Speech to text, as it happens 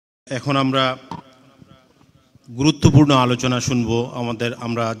এখন আমরা গুরুত্বপূর্ণ আলোচনা শুনব।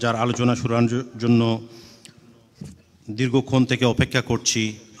 আমরা যার আলোচনা শোনার জন্য দীর্ঘক্ষণ থেকে অপেক্ষা করছি,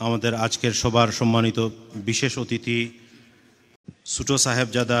 আমাদের আজকের সবার সম্মানিত বিশেষ অতিথি ছোটো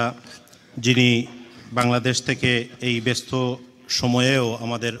সাহেবজাদা, যিনি বাংলাদেশ থেকে এই ব্যস্ত সময়েও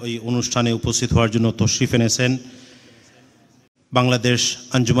আমাদের ওই অনুষ্ঠানে উপস্থিত হওয়ার জন্য তশরিফ এনেছেন। বাংলাদেশ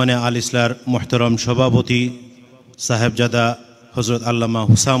আঞ্জুমানে আল ইসলার মোহতরম সভাপতি সাহেবজাদা হযরত আল্লামা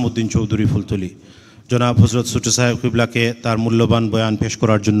হুসাম উদ্দিন চৌধুরী ফুলতলি, জনাব হযরত ছোটো সাহেব কিবলাকে তার মূল্যবান বয়ান পেশ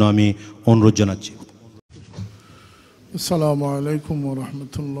করার জন্য আমি অনুরোধ জানাচ্ছি। আসসালামু আলাইকুম ওয়া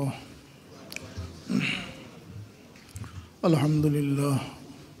রাহমাতুল্লাহ। আলহামদুলিল্লাহ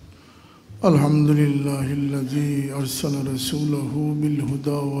আলহামদুলিল্লাহিল্লাযী আরসালা রাসূলাহু বিল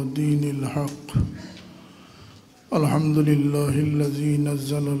হুদা ওয়া দীনিল হক। আলহামদুলিল্লাহিল্লাযী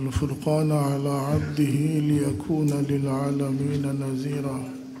নাযালাল ফুরকানা আলা আবদিহি লিয়াকুনা লিল আলামিনা নাযীরা।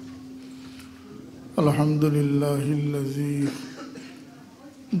 আলহামদুলিল্লাহিল্লাযী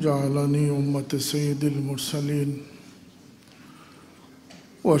জাআলানি উম্মাতা সাইয়্যিদিল মুরসালিন।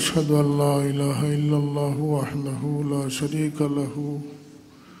 وأشهد أن لا إله إلا الله وحده لا شريك له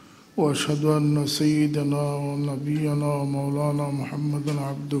وأشهد أن سيدنا ونبينا ومولانا محمدا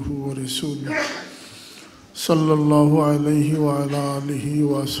عبده ورسوله صلى الله عليه وعلى آله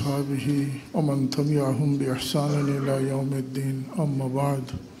وأصحابه ومن تبعهم بإحسان إلى يوم الدين. أما بعد،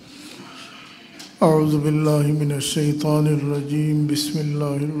 أعوذ بالله من الشيطان الرجيم. بسم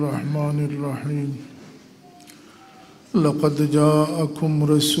الله الرحمن الرحيم. لقد جاءكم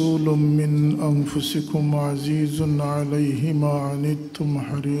رسول من أنفسكم عزيز عليه ما عنتم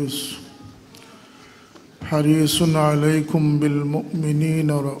حريص عليكم بالمؤمنين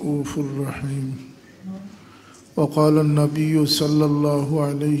رؤوف رحيم. وقال النبي صلى الله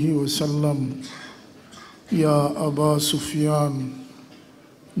عليه وسلم: يا أبا سفيان،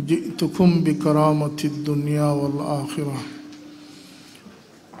 جئتكم بكرامة الدنيا والآخرة.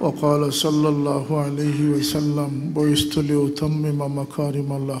 وقال صلى الله عليه وسلم: بعثت لأتمم مكارم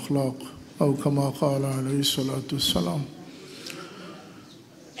الأخلاق، أو كما قال عليه الصلاة والسلام.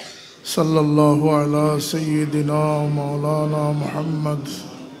 صلى الله على سيدنا ومولانا محمد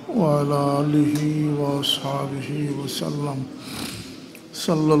وعلى آله وأصحابه وسلم.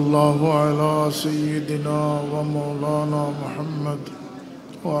 صلى الله على سيدنا ومولانا محمد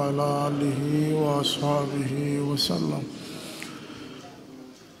وعلى آله وأصحابه وسلم.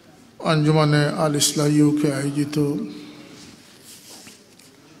 আঞ্জুমানে আল ইসলাহকে আয়োজিত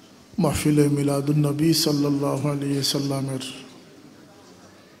মাহফিলে মিলাদুন্নবী সাল্লাল্লাহু আলাইহি সাল্লামের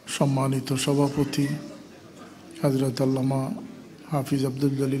সম্মানিত সভাপতি হযরত আল্লামা হাফিজ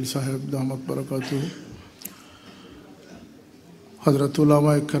আব্দুল জলিল সাহেব দামাত বারাকাতুহু, হযরত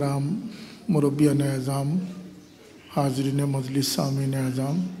উলামায়ে কেরাম, মুরব্বিয়ানে আযম, হাজরিনে মজলিস, সামিনে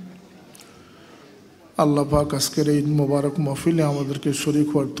আযম, আল্লাহ পাক আজকের এই মোবারক মাহফিলে আমাদেরকে শরীক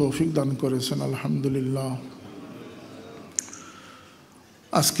হওয়ার তৌফিক দান করেছেন, আলহামদুলিল্লাহ।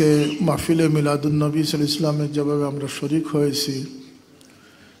 আজকে মাহফিলে মিলাদুন্নবী সাল্লাল্লাহু আলাইহি ওয়াসাল্লামের যেভাবে আমরা শরীক হয়েছি,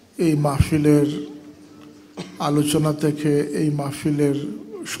 এই মাহফিলের আলোচনা থেকে, এই মাহফিলের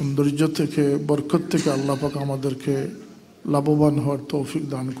সৌন্দর্য থেকে, বরকত থেকে আল্লাহ পাক আমাদেরকে লাভবান হওয়ার তৌফিক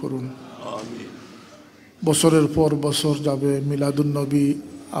দান করুন। বছরের পর বছর যাবে, মিলাদুন্নবী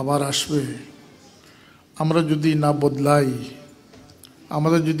আবার আসবে। আমরা যদি না বদলাই,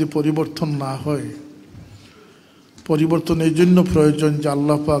 আমাদের যদি পরিবর্তন না হয়, পরিবর্তন এই জন্য প্রয়োজন যে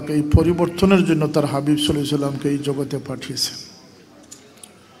আল্লাহ পাক এই পরিবর্তনের জন্য তার হাবিব সাল্লাল্লাহু আলাইহি সাল্লামকে এই জগতে পাঠিয়েছেন।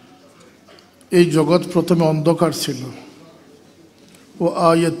 এই জগৎ প্রথমে অন্ধকার ছিল। ও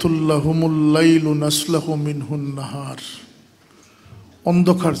আয়াতুল লাহুমুল লাইলু নাসলাহু মিনহুন নাহার,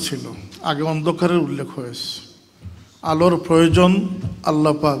 অন্ধকার ছিল, আগে অন্ধকারের উল্লেখ হয়েছে। আলোর প্রয়োজন,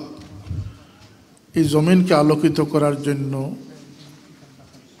 আল্লাহ পাক এই জমিনকে আলোকিত করার জন্য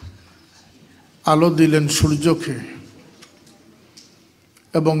আলো দিলেন সূর্যকে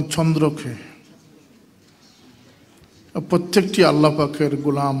এবং চন্দ্রকে। প্রত্যেকটি আল্লাহ পাকের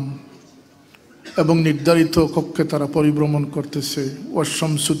গোলাম এবং নির্ধারিত কক্ষে তারা পরিভ্রমণ করতেছে।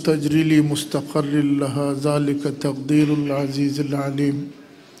 ওয়াশ-শামসু তাজরি লি মুস্তাকাররিন লাহা যালিকা তাকদীরুল আজিজিল আলিম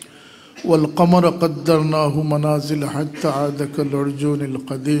ওয়াল কমারা কদ্দারনাহু মানাজিল হাত্তা আদা কাল উরজুনিল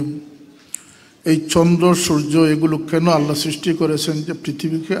কদিম। এই চন্দ্র, সূর্য, এগুলো কেন আল্লাহ সৃষ্টি করেছেন? যে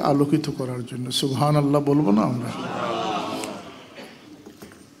পৃথিবীকে আলোকিত করার জন্য। সুবহানাল্লাহ বলবো না আমরা?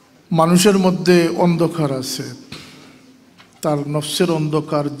 মানুষের মধ্যে অন্ধকার আছে, তার নফসের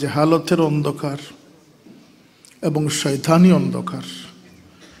অন্ধকার, জাহালতের অন্ধকার এবং শয়তানি অন্ধকার।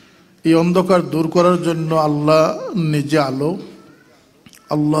 এই অন্ধকার দূর করার জন্য আল্লাহ নিজে আলো।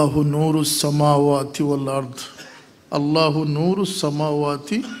 আল্লাহু নূরুস সামাওয়াতি ওয়াল আরদ, আল্লাহু নূরুস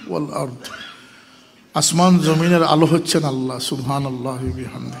সামাওয়াতি ওয়াল আরদ। আসমান জমিনের আলো হচ্ছেন আল্লাহ, সুবহানাল্লাহি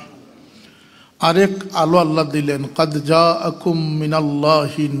বিহামদিহি। আরেক আলো আল্লাহ দিলেন, কাদ জাআকুম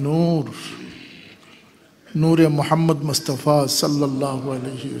মিনাল্লাহি নূর, নূরে মুহাম্মদ মুস্তাফা সাল্লাল্লাহু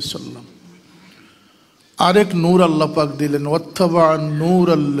আলাইহি ওয়াসাল্লাম। আরেক নূর আল্লাহ পাক দিলেন, ওয়াত্তাবা'আন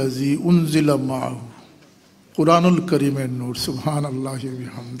নূরাল্লাযী উনজিলা মা'হু, কুরআনুল কারীমের নূর, সুবহানাল্লাহি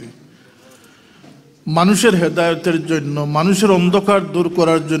বিহামদিহি। মানুষের হেদায়েতের জন্য, মানুষের অন্ধকার দূর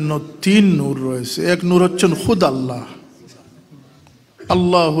করার জন্য তিন নূর রয়েছে। এক নূর হচ্ছেন খুদ আল্লাহ,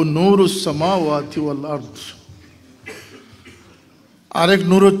 আল্লাহু নূরুস সামাওয়াতি ওয়াল আরদ। আরেক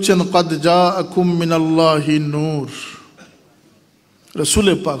নূর হচ্ছেন কাদ জাআকুম মিনাল্লাহি নূর, রাসূল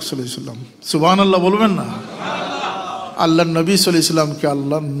পাক সাল্লাল্লাহু আলাইহি ওয়াসাল্লাম। সুবহানাল্লাহ বলবেন না? আল্লাহ নবী সাল্লাল্লাহু আলাইহি ওয়াসাল্লামকে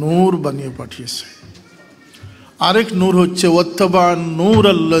আল্লাহ নূর বানিয়ে পাঠিয়েছে। আরেক নূর হচ্ছে ওয়াত্তাবা'আন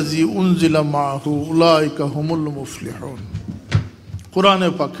নূরাল্লাযী উনজিলা মা'হু উলাইকা হুমুল মুফলিহুন, কোরআনে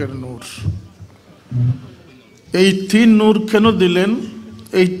পাকের নূর। এই তিন নূর কেন দিলেন?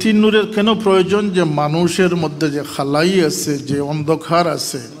 এই তিন নূরের কেন প্রয়োজন? যে মানুষের মধ্যে যে খালাই আছে, যে অন্ধকার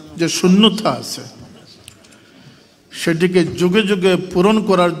আছে, যে শূন্যতা আছে, সেটিকে যুগে যুগে পূরণ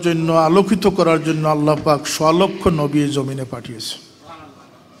করার জন্য, আলোকিত করার জন্য আল্লাহ পাক স্বলক্ষ নবী জমিনে পাঠিয়েছে।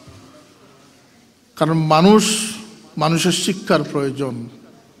 কারণ মানুষের শিক্ষার প্রয়োজন,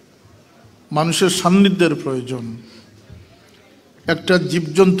 মানুষের সান্নিধ্যের প্রয়োজন। একটা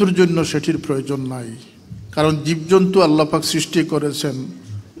জীবজন্তুর জন্য সেটির প্রয়োজন নাই। কারণ জীবজন্তু আল্লাহ পাক সৃষ্টি করেছেন,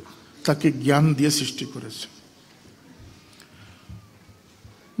 তাকে জ্ঞান দিয়ে সৃষ্টি করেছেন,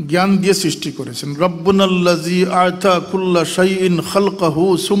 জ্ঞান দিয়ে সৃষ্টি করেছেন। রব্বুনাল্লাযী আ'তা কুল্লা শাইইন খালকাহু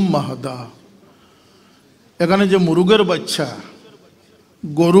সুম্মা হাদা। এখানে যে মুরগের বাচ্চা,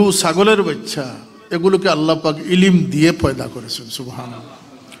 গরু ছাগলের বাচ্চা, এগুলোকে আল্লাহ পাক ইলম দিয়ে পয়দা করেছেন, সুবহানাল্লাহ।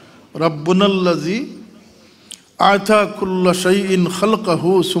 রব্বুনাল্লাযী আ'তা কুল্লা শাইইন খালকাহু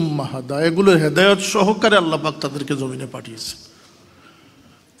সুম্মা হাদা, এগুলোর হেদায়েত সহকারে আল্লাহ পাক তাদেরকে জমিনে পাঠিয়েছেন।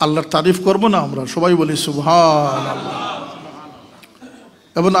 আল্লাহর তারিফ করব না আমরা? সবাই বলি সুবহানাল্লাহ।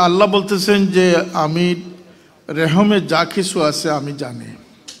 এবং আল্লাহ বলতেছেন যে আমি রেহমে যা কিছু আছে আমি জানি,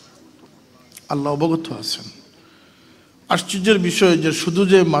 আল্লাহ অবগত আছেন। আশ্চর্যের বিষয় যে শুধু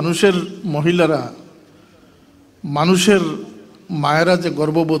যে মানুষের মহিলারা, মানুষের মায়েরা যে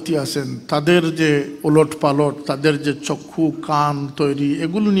গর্ভবতী আছেন, তাদের যে ওলট পালট, তাদের যে চক্ষু কান তৈরি,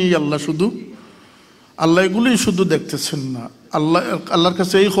 এগুলো নিয়েই আল্লাহ এগুলোই শুধু দেখতেছেন না। আল্লাহর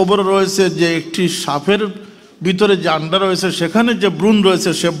কাছে এই খবর রয়েছে যে একটি সাপের ভিতরে যে আন্ডা রয়েছে, সেখানে যে ভ্রূণ রয়েছে,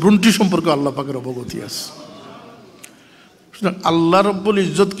 সে ভ্রূণটি সম্পর্কে আল্লাহ পাকের অবগতি আছে। আল্লাহ রব্বুল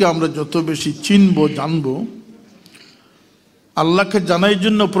ইজ্জতকে আমরা যত বেশি চিনব, জানব, আল্লাহকে জানার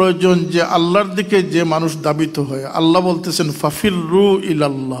জন্য প্রয়োজন যে আল্লাহর দিকে যে মানুষ দাবিত হয়। আল্লাহ বলতেছেন ফাফিররু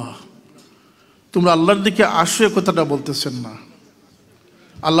ইলাল্লাহ, তোমরা আল্লাহর দিকে আসো, কথাটা বলতেছেন না।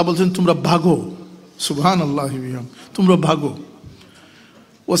 আল্লাহ বলছেন তোমরা ভাগো, সুবহানাল্লাহি বিহামদিহি, তোমরা ভাগো।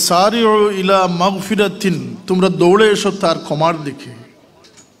 ও সারিউ ইলা মাগফিরাতিন, তোমরা দৌড়ে এসো তার ক্ষমার দিকে।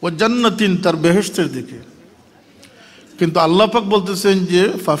 ও জান্নাতিন, তার বেহেশতের দিকে। কিন্তু আল্লাহ পাক বলতেছেন যে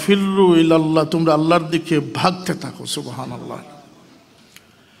ফাফিররু ইলাল্লাহ, তোমরা আল্লাহর দিকে ভাগতে থাকো, সুবহানাল্লাহ।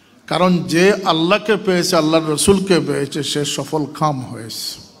 কারণ যে আল্লাহকে পেয়েছে, আল্লাহর রসুলকে পেয়েছে, সে সফল কাম হয়েছে।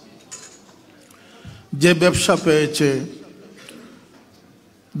 যে ব্যবসা পেয়েছে,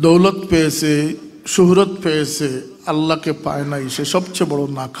 দৌলত পেয়েছে, শুহরত পেয়েছে, আল্লাহকে পায় নাই, সে সবচেয়ে বড়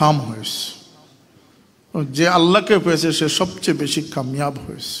নাকাম হয়েছে। যে আল্লাহকে পেয়েছে সে সবচেয়ে বেশি কামিয়াব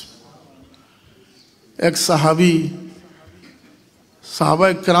হয়েছে। এক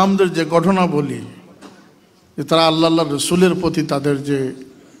সাহাবায়ে কেরামদের যে ঘটনা বলি, যে তারা আল্লাহ রসুলের প্রতি তাদের যে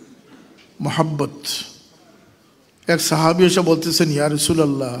মহাব্বত। এক সাহাবী এসে বলতেছেন, ইয়া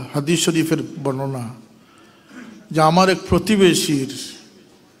রাসূলুল্লাহ, হাদিস শরীফের বর্ণনা, যে আমার এক প্রতিবেশীর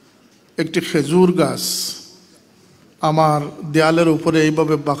একটি খেজুর গাছ আমার দেয়ালের উপরে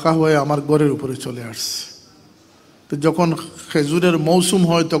এইভাবে বাঁকা হয়ে আমার ঘরের উপরে চলে আসছে। তো যখন খেজুরের মৌসুম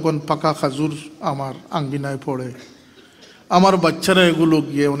হয়, তখন পাকা খেজুর আমার আঙ্গিনায় পড়ে। আমার বাচ্চারা এগুলো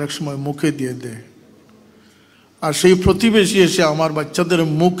গিয়ে অনেক সময় মুখে দিয়ে দেয়, আর সেই প্রতিবেশী এসে আমার বাচ্চাদের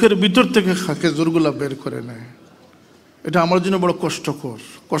মুখের ভিতর থেকে খেজুরগুলা বের করে নেয়। এটা আমার জন্য বড়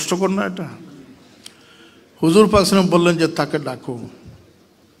কষ্টকর না এটা? হুজুর পাক সাল্লাল্লাহু আলাইহি ওয়াসাল্লাম বললেন যে তাকে ডাকো।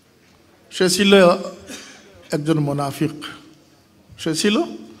 সে ছিল একজন মুনাফিক,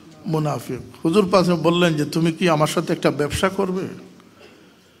 হুজুর পাক সাল্লাল্লাহু আলাইহি ওয়াসাল্লাম বললেন যে তুমি কি আমার সাথে একটা ব্যবসা করবে?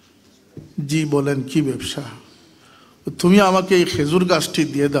 জি। বলেন কি ব্যবসা? তুমি আমাকে এই খেজুর গাছটি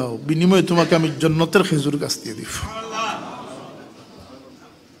দিয়ে দাও, বিনিময়ে তোমাকে আমি জান্নাতের খেজুর গাছ দিয়ে দিব।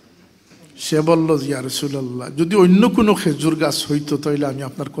 সে বলল, ইয়া রাসূলুল্লাহ, যদি অন্য কোনো খেজুর গাছ হইতো তাহলে আমি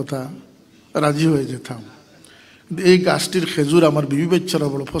আপনার কথা রাজি হয়ে যেতাম, এই গাছটির খেজুর আমার বিবি বাচ্চারা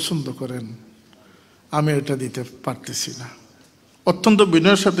বড় পছন্দ করেন, আমি এটা দিতে পারতেছি না। অত্যন্ত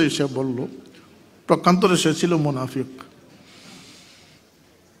বিনয়ের সাথে সে বলল। প্রকান্তরে সে ছিল মুনাফিক।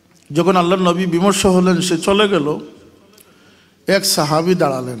 যখন আল্লাহর নবী বিমর্ষ হলেন, সে চলে গেল, এক সাহাবী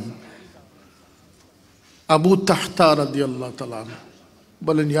দাঁড়ালেন, আবু তাহতা রাদিয়াল্লাহু তাআলা আনহু।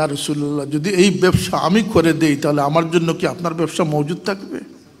 বলেন, ইয়া রাসূলুল্লাহ, যদি এই ব্যবসা আমি করে দেই তাহলে আমার জন্য কি আপনার ব্যবসা মজুদ থাকবে?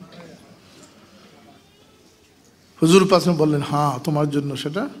 হুজুর পাশে বললেন, হ্যাঁ, তোমার জন্য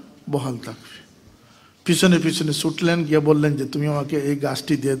সেটা বহাল থাকবে। পিছনে পিছনে ছুটলেন, গিয়ে বললেন যে তুমি আমাকে এই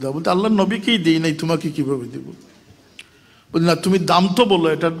গাছটি দিয়ে দাও। বলতে, আল্লাহর নবীকেই দিই নাই, তোমাকে কিভাবে দেব? বললেন, না, তুমি দাম তো বলো,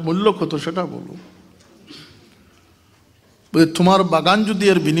 এটার মূল্য কত সেটা বলো। বলে, তোমার বাগান যদি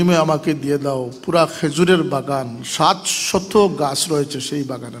এর বিনিময়ে আমাকে দিয়ে দাও, পুরা খেজুরের বাগান, 700 গাছ রয়েছে সেই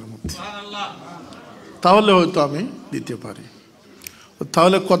বাগানের মধ্যে, তাহলে হয়তো আমি দিতে পারি।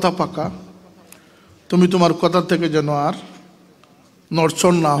 তাহলে কথা পাকা, তুমি তোমার কথা থেকে যেন আর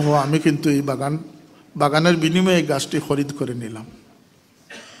নড়চড় না হওয়া। আমি কিন্তু এই বাগানের বিনিময়ে এই গাছটি খরিদ করে নিলাম।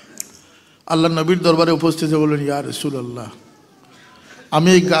 আল্লাহ নবীর দরবারে উপস্থিত হয়ে বললেন, ইয়া রাসূলুল্লাহ, আমি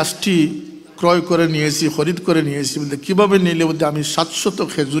এই গাছটি ক্রয় করে নিয়েছি, খরিদ করে নিয়েছি। বলতে, কীভাবে নিলে? বলতে, আমি 700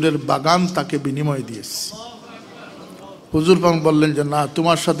 খেজুরের বাগান তাকে বিনিময় দিয়েছি। হুজুর পাক বললেন যে, না,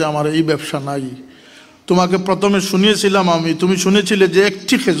 তোমার সাথে আমার এই ব্যবসা নাই। তোমাকে প্রথমে শুনিয়েছিলাম আমি, তুমি শুনেছিলে যে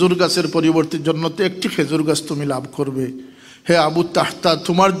একটি খেজুর গাছের পরিবর্তে জন্নতে একটি খেজুর গাছ তুমি লাভ করবে। হে আবু তাহতা,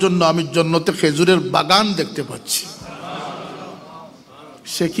 তোমার জন্য আমি জন্নতে খেজুরের বাগান দেখতে পাচ্ছি।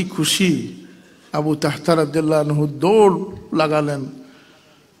 সে কি খুশি! আবু তাহতা রাদিয়াল্লাহু আনহু দৌড় লাগালেন।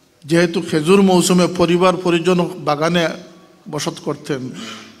 যেহেতু খেজুর মৌসুমে পরিবার পরিজন বাগানে বসত করতেন,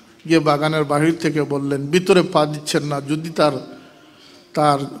 গিয়ে বাগানের বাহির থেকে বললেন, ভিতরে পা দিচ্ছেন না, যদি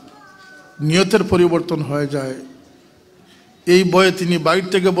তার নিয়তের পরিবর্তন হয়ে যায়। এই বয়ে তিনি বাইর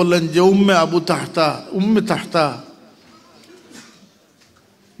থেকে বললেন যে, উম্মে তাহতা,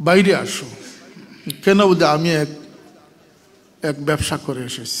 বাইরে আসো। কেন? বলতে, আমি এক ব্যবসা করে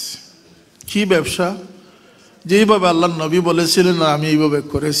এসেছি। কি ব্যবসা? যেইভাবে আল্লাহ নবী বলেছিলেন আর আমি এইভাবে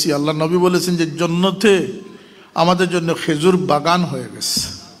করেছি। আল্লাহ নবী বলেছেন যে জান্নাতে আমাদের জন্য খেজুর বাগান হয়ে গেছে।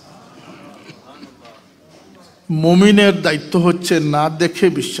 মুমিনের দায়িত্ব হচ্ছে না দেখে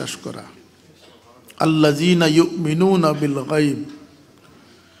বিশ্বাস করা। আল্লাযীনা ইউমিনুনা বিল গায়ব,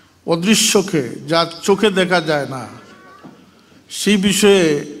 অদৃশ্যকে, যা চোখে দেখা যায় না, সেই বিষয়ে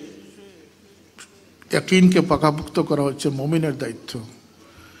ইয়াকিনকে পাকাপোক্ত করা হচ্ছে মুমিনের দায়িত্ব।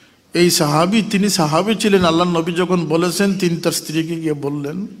 এই সাহাবী, তিনি সাহাবী ছিলেন। আল্লাহ নবী যখন বলেছেন, তিনি তার স্ত্রীকে গিয়ে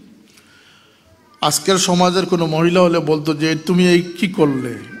বললেন। আজকের সমাজের কোনো মহিলা হলে বলতো যে, তুমি এই কি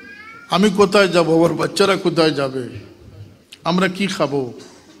করলে? আমি কোথায় যাব? আমার বাচ্চারা কোথায় যাবে? আমরা কি খাবো?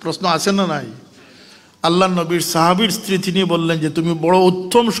 প্রশ্ন আছে না নাই? আল্লাহ নবীর সাহাবীর স্ত্রী, তিনি বললেন যে, তুমি বড়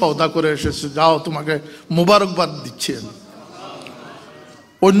উত্তম সওদা করে এসেছো, যাও, তোমাকে মোবারকবাদ দিচ্ছি।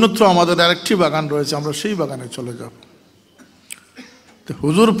 অন্যত্র আমাদের আরেকটি বাগান রয়েছে, আমরা সেই বাগানে চলে যাব।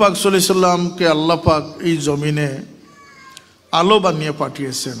 হুজুর পাক সাল্লাল্লাহু আলাইহি সাল্লামকে আল্লাহ পাক এই জমিনে আলো বানিয়ে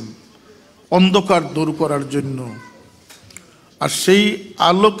পাঠিয়েছেন অন্ধকার দূর করার জন্য। আর সেই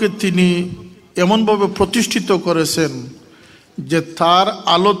আলোকে তিনি এমনভাবে প্রতিষ্ঠিত করেছেন যে তার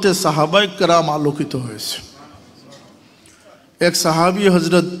আলোতে সাহাবায়ে কেরাম আলোকিত হয়েছে। এক সাহাবী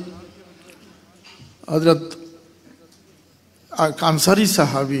হযরত আনসারী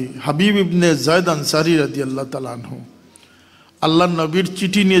সাহাবী হাবিব ইবনে যায়েদ আনসারী রাদিয়াল্লাহু তাআলা আনহু, আল্লাহ নবীর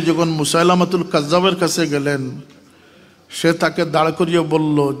চিঠি নিয়ে যখন মুসাইলামাতুল কাজ্জাবের কাছে গেলেন, সে তাকে দাঁড় করিয়ে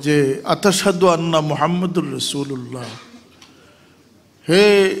বলল যে, আতাশহাদু আন্না মুহাম্মাদুর রাসূলুল্লাহ, হে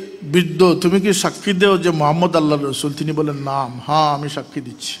বৃদ্ধ, তুমি কি সাক্ষী দেও যে মুহাম্মদ আল্লাহর রসুল? তিনি বলেন, নাম, হ্যাঁ, আমি সাক্ষী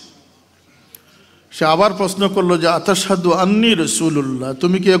দিচ্ছি। সে আবার প্রশ্ন করলো যে, আতাশহাদু আন্নী রাসূলুল্লাহ,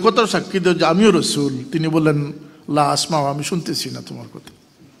 তুমি কি একথা সাক্ষী দেও যে আমিও রসুল? তিনি বলেন, লা আসমাউ, আমি শুনতেছি না তোমার কথা।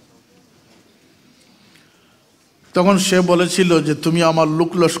 তখন সে বলেছিল যে, তুমি আমার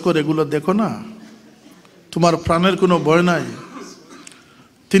লোক লস্কর এগুলো দেখো না? তোমার প্রাণের কোনো ভয় নাই?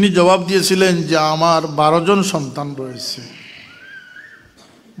 তিনি জবাব দিয়েছিলেন যে, আমার 12 জন সন্তান রয়েছে,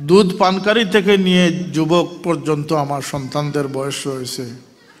 দুধ পানকারী থেকে নিয়ে যুবক পর্যন্ত আমার সন্তানদের বয়স রয়েছে।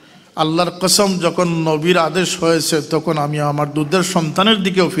 আল্লাহর কসম, যখন নবীর আদেশ হয়েছে তখন আমি আমার দুধের সন্তানের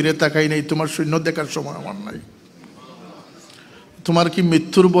দিকেও ফিরে তাকাই নাই। তোমার সৈন্য দেখার সময় আমার নাই। তোমার কি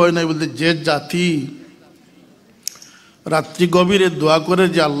মৃত্যুর ভয় নাই? বলতে, যে জাতি রাত্রি গভীরে দোয়া করে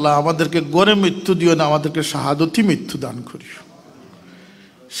যে, আল্লাহ আমাদেরকে গড়ে মৃত্যু দিও না, আমাদেরকে শাহাদতি মৃত্যু দান করিও,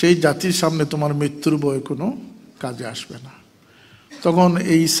 সেই জাতির সামনে তোমার মৃত্যুর ভয় কোনো কাজে আসবে না। তখন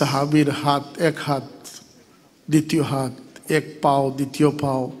এই সাহাবীর হাত, এক হাত, দ্বিতীয় হাত, এক পাও, দ্বিতীয়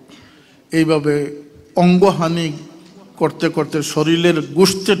পাও, এইভাবে অঙ্গহানি করতে করতে শরীরের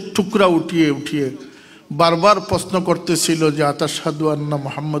গোশতের টুকরা উঠিয়ে উঠিয়ে বারবার প্রশ্ন করতেছিল যে আতাশহাদু আন্না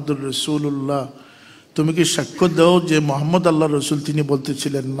মুহাম্মাদুর রাসূলুল্লাহ, তুমি কি সাক্ষ্য দাও যে মুহাম্মদ আল্লাহর রাসূল? তিনি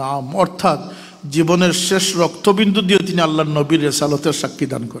বলতেছিলেন নাম, অর্থাৎ জীবনের শেষ রক্তবিন্দু দিয়ে তিনি আল্লাহর নবীর রিসালাতের সাক্ষী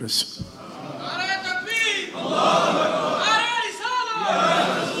দান করেছেন।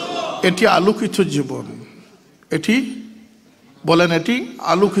 এটি আলোকিত জীবন, এটি বলেন এটি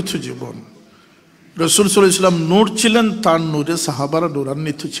আলোকিত জীবন। রাসূল সাল্লাল্লাহু আলাইহি ওয়াসাল্লাম নূর ছিলেন, তার নূরে সাহাবারা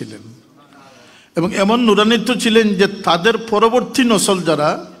নূরান্বিত ছিলেন এবং এমন নূরান্বিত ছিলেন যে তাদের পরবর্তী নসল যারা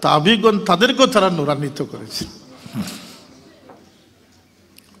তাবিগণ তাদেরকেও তারা নূরান্বিত করেছে।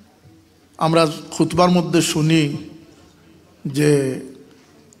 আমরা খুতবার মধ্যে শুনি যে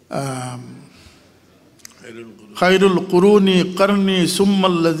খায়রুল কুরুনি করনি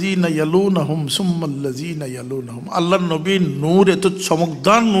সুম্মাল্লাযীনা ইয়ালুনহুম সুম্মাল্লাযীনা ইয়ালুনহুম। আল্লাহর নবীর নূর এত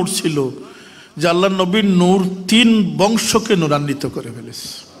চমকদার নূর ছিল যে আল্লাহর নবীর নূর 3 বংশকে নূরান্বিত করে ফেলেছে,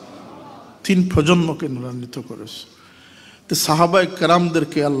 3 প্রজন্মকে নূরান্বিত করেছে। তো সাহাবায়ে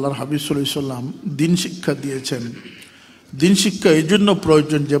কেরামদেরকে আল্লাহর হাবিব সাল্লাল্লাহু আলাইহি ওয়াসাল্লাম দিন শিক্ষা দিয়েছেন। দিন শিক্ষা এই জন্য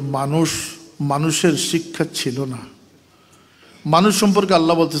প্রয়োজন যে মানুষের শিক্ষা ছিল না। মানুষ সম্পর্কে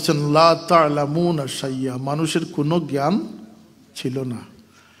আল্লাহ বলতেছেন লা তা'লামুনা শাইয়া, মানুষের কোনো জ্ঞান ছিল না।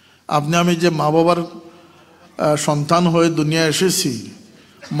 আপনি আমি যে মা বাবার সন্তান হয়ে দুনিয়ায় এসেছি,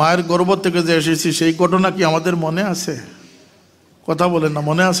 মায়ের গর্ভ থেকে যে এসেছি, সেই ঘটনা কি আমাদের মনে আছে? কথা বলেন না,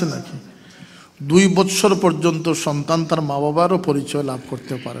 মনে আছে নাকি? 2 বৎসর পর্যন্ত সন্তান তার মা বাবারও পরিচয় লাভ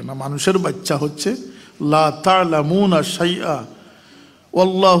করতে পারে না। মানুষের বাচ্চা হচ্ছে লা তা'লামুনা শাইয়া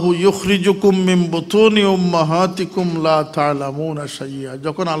ওয়াল্লাহু ইউখরিজুকুম মিন বুতুনি উম্মাহাতিকুম লা তা'লামুনা শাইয়া।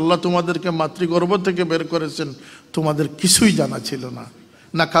 যখন আল্লাহ তোমাদেরকে মাতৃগর্ভ থেকে বের করেছেন, তোমাদের কিছুই জানা ছিল না,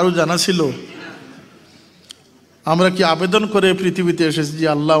 না কারো জানা ছিল? আমরা কি আবেদন করে পৃথিবীতে এসেছি যে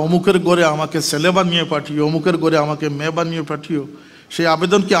আল্লাহ অমুকের ঘরে আমাকে ছেলে বানিয়ে পাঠিও, অমুকের ঘরে আমাকে মেয়ে বানিয়ে পাঠিও? সেই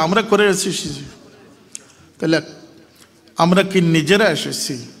আবেদন কি আমরা করে এসেছি? তাহলে আমরা কি নিজেরা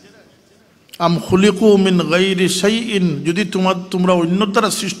এসেছি? আম খুলিকু মিন গায়রি শাইইন, যদি তোমরা অন্য দ্বারা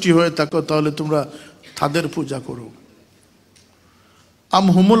সৃষ্টি হয়ে থাকো তাহলে তোমরা তাদের পূজা করো। আম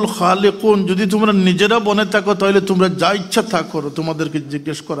হুমুল খালিকুন, যদি তোমরা নিজেরা বনে থাকো তাহলে তোমরা যা ইচ্ছা তা করো, তোমাদেরকে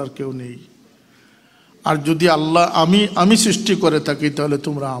জিজ্ঞেস করার কেউ নেই। আর যদি আল্লাহ আমি সৃষ্টি করে থাকি তাহলে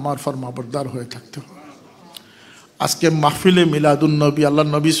তোমরা আমার ফরমাবরদার হয়ে থাকতে হবে। আজকে মাহফিলে মিলাদুন নবী, আল্লাহ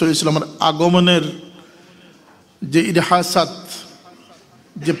নবী সাল্লাল্লাহু আলাইহি ওয়াসাল্লামের আগমনের যে ইতিহাসাত,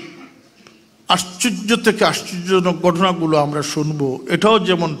 যে আশ্চর্য থেকে আশ্চর্যজনক ঘটনাগুলো আমরা শুনবো, এটাও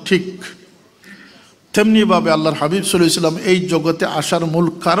যেমন ঠিক তেমনিভাবে আল্লাহর হাবিব সাল্লাল্লাহু আলাইহি ওয়াসাল্লাম এই জগতে আসার মূল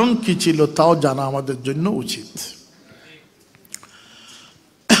কারণ কি ছিল তাও জানা আমাদের জন্য উচিত।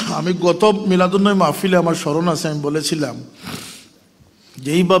 আমি গত মিলাদুন্নবী মাহফিলে আমার স্মরণ আছে, আমি বলেছিলাম যে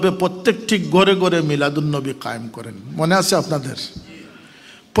এইভাবে প্রত্যেকটি ঘরে ঘরে মিলাদুন্নবী কায়েম করেন, মনে আছে আপনাদের?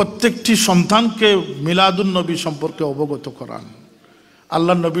 প্রত্যেকটি সন্তানকে মিলাদুন্নবী সম্পর্কে অবগত করান,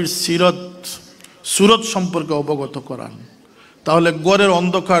 আল্লাহ নবীর সুরত সম্পর্কে অবগত করান, তাহলে গড়ের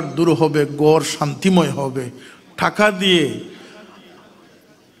অন্ধকার দূর হবে, গড় শান্তিময় হবে।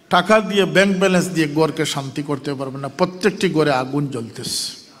 টাকা দিয়ে ব্যাংক ব্যালেন্স দিয়ে গড়কে শান্তি করতে পারবে না। প্রত্যেকটি গড়ে আগুন জ্বলতেছে,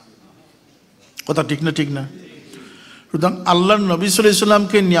 কথা ঠিক না? ঠিক না? সুতরাং আল্লাহর নবী সাল্লাল্লাহু আলাইহি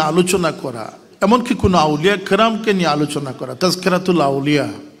ওয়াসাল্লামকে নিয়ে আলোচনা করা, এমনকি কোনো আউলিয়া কেরামকে নিয়ে আলোচনা করা, তাজকিরাতুল আউলিয়া,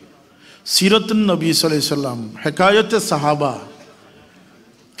 সিরাতুন নবী সাল্লাল্লাহু আলাইহি ওয়াসাল্লাম, হেকায়েতে সাহাবা,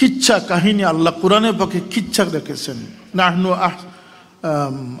 কিচ্ছা কাহিনী আল্লাহ কোরআনে পাকে কিচ্ছা রেখেছেন। নাহনু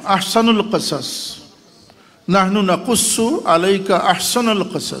আহসানুল কসাস, নাহনু নাকুসু আলাইকা আহসানুল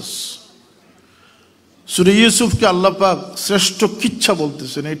কসাস। সূরা ইউসুফকে আল্লাহ পাক শ্রেষ্ঠ কিচ্ছা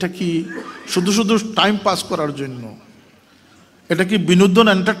বলতেছেন। এটা কি শুধু শুধু টাইম পাস করার জন্য? এটা কি বিনোদন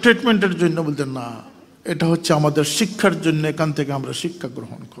এন্টারটেনমেন্টের জন্য? বলতেন না, এটা হচ্ছে আমাদের শিক্ষার জন্য, এখান থেকে আমরা শিক্ষা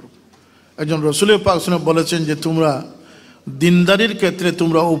গ্রহণ করব। একজন রাসূল পাক বলেছেন যে তোমরা দিনদারির ক্ষেত্রে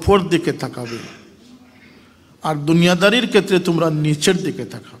তোমরা উপর দিকে তাকাবে, আর দুনিয়াদারির ক্ষেত্রে তোমরা নিচের দিকে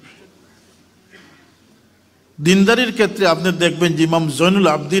তাকাবে। দিনদারির ক্ষেত্রে আপনি দেখবেন যে ইমাম জয়নুল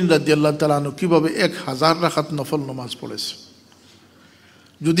আবদিন রাদিয়াল্লাহু তাআলা আনহু কিভাবে 1000 রাকাত নফল নামাজ পড়েছে।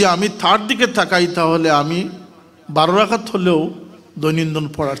 যদি আমি তার দিকে তাকাই তাহলে আমি 12 রাকাত হলেও দৈনন্দিন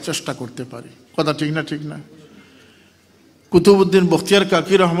পড়ার চেষ্টা করতে পারি, কথা ঠিক না? ঠিক না? কুতুবউদ্দিন বখতিয়ার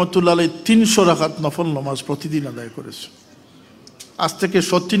কাকি রহমতুল্লাহ আলাইহি 300 রাকাত নফল নামাজ প্রতিদিন আদায় করেছে। আজ থেকে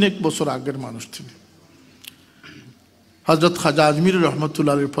 70 বছর আগের মানুষ তিনি। হযরত খাজা আজমির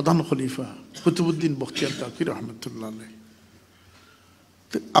রহমতুল্লাহ আলাইহির প্রধান খলিফা কুতুবউদ্দিন বখতিয়ার কাকি রহমতুল্লাহ আলাইহি।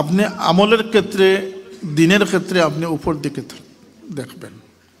 আপনি আমলের ক্ষেত্রে, দিনের ক্ষেত্রে আপনি উপর দিকে দেখবেন।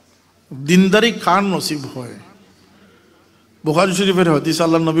 দিনদারি কার নসিব হয়? বুখারী শরীফের হাদিস,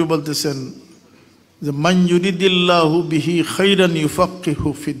 আল্লাহ নবী বলতেছেন যে মান ইউরিদিল্লাহু বিহি খাইরান ইউফাক্কিহু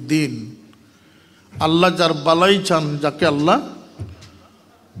ফিদ্দিন। আল্লাহ যার বালাই চান, যাকে আল্লাহ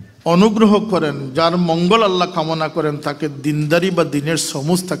অনুগ্রহ করেন, যার মঙ্গল আল্লাহ কামনা করেন, তাকে দিনদারি বা দিনের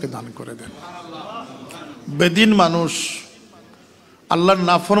সমুজ তাকে দান করে দেন। বেদিন মানুষ, আল্লাহর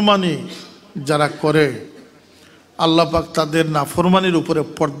নাফরমানি যারা করে, আল্লাহ পাক তাদের নাফরমানির উপরে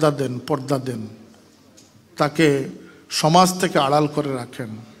পর্দা দেন, তাকে সমাজ থেকে আড়াল করে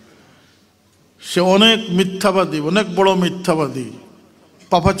রাখেন। সে অনেক মিথ্যাবাদী, অনেক বড় মিথ্যাবাদী,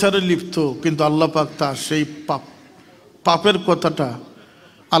 পাপাচারে লিপ্ত, কিন্তু আল্লাহ পাক তার সেই পাপের কথাটা,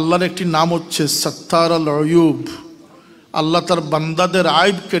 আল্লাহর একটি নাম হচ্ছে সত্তার আল আয়ুব, আল্লাহ তার বান্দাদের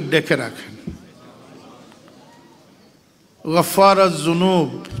আইবকে ডেকে রাখেন। গফার আজ-জুনুব,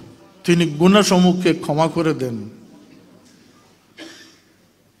 তিনি গুনাহসমূহকে ক্ষমা করে দেন।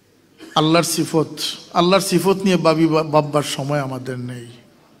 আল্লাহর সিফত নিয়ে ভাববার সময় আমাদের নেই।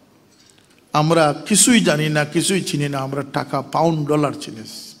 আমরা কিছুই জানি না, কিছুই চিনি না, আমরা টাকা, পাউন্ড, ডলার চিনি।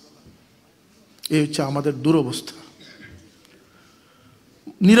 এই হচ্ছে আমাদের দুরবস্থা।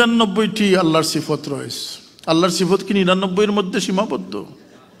 99টি আল্লাহর সিফত রয়েছে। আল্লাহর সিফত কি 99-এর মধ্যে সীমাবদ্ধ?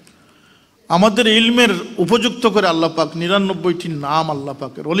 আমাদের ইলমের উপযুক্ত করে আল্লাহ পাক 99টি নাম আল্লাহ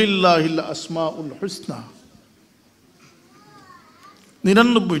পাকের, ওয়ালিল্লাহিল আসমাউল হুসনা,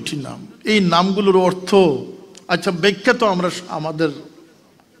 99টি নাম। এই নামগুলোর অর্থ, আচ্ছা ব্যাখ্যা তো আমরা, আমাদের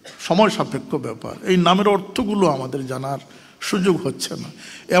সময় সাপেক্ষ ব্যাপার, এই নামের অর্থগুলো আমাদের জানার সুযোগ হচ্ছে না।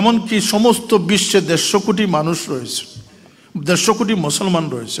 এমনকি সমস্ত বিশ্বে 150 কোটি মানুষ রয়েছে, 150 কোটি মুসলমান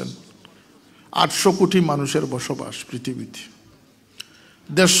রয়েছেন, 800 কোটি মানুষের বসবাস পৃথিবীতে।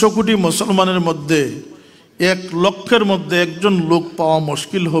 150 কোটি মুসলমানের মধ্যে 1 লক্ষের মধ্যে একজন লোক পাওয়া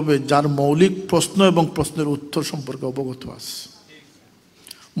মুশকিল হবে যার মৌলিক প্রশ্ন এবং প্রশ্নের উত্তর সম্পর্কে অবগত আছে।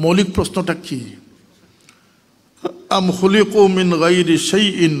 মৌলিক প্রশ্নটা কি? আম খুলিকু মিন গায়রি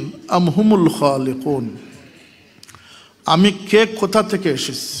শাইইন আম হুমুল খালিকুন। আমি কে, কোথা থেকে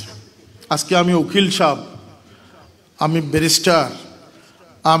এসেছি? আজকে আমি উকিল সাহেব, আমি ব্যারিস্টার,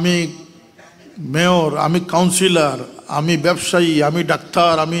 আমি মেয়র, আমি কাউন্সিলর, আমি ব্যবসায়ী, আমি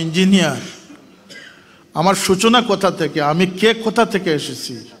ডাক্তার, আমি ইঞ্জিনিয়ার। আমার সূচনা কোথা থেকে? আমি কে, কোথা থেকে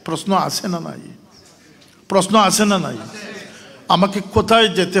এসেছি? প্রশ্ন আছে না নাই? প্রশ্ন আছে না নাই? আমাকে কোথায়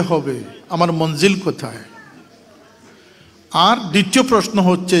যেতে হবে? আমার মঞ্জিল কোথায়? আর দ্বিতীয় প্রশ্ন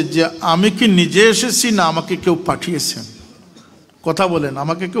হচ্ছে যে আমি কি নিজে এসেছি না আমাকে কেউ পাঠিয়েছেন? কথা বলেন,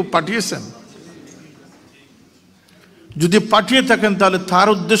 আমাকে কেউ পাঠিয়েছেন? যদি পাঠিয়ে থাকেন তাহলে তার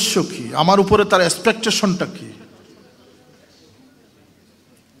উদ্দেশ্য কি? আমার উপরে তার এক্সপেকটেশনটা কি?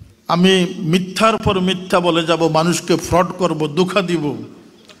 আমি মিথ্যার পর মিথ্যা বলে যাব, মানুষকে ফ্রড করব, ধোঁকা দিব,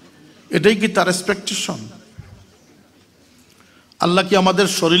 এটাই কি তার এক্সপেকটেশন? আল্লাহ কি আমাদের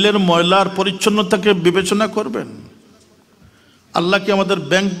শরীরের ময়লার পরিচ্ছন্নতাকে বিবেচনা করবেন? আল্লাহ কি আমাদের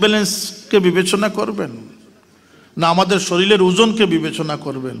ব্যাংক ব্যালেন্সকে বিবেচনা করবেন, না আমাদের শরীরের ওজনকে বিবেচনা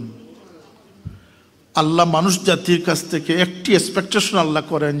করবেন? আল্লাহ মানুষ জাতির কাছ থেকে একটি এক্সপেকটেশন আল্লাহ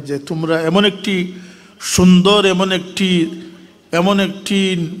করেন যে তোমরা এমন একটি সুন্দর, এমন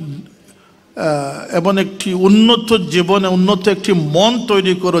একটি উন্নত জীবনে উন্নত একটি মন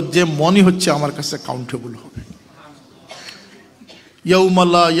তৈরি করো, যে মনই হচ্ছে আমার কাছে কাউন্টেবল হবে। ইয়াউমা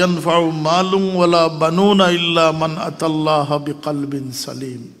লা ইয়ানফাউ মালুন ওয়ালা বানুনা ইল্লা মান আতাল্লাহা বিকলবিন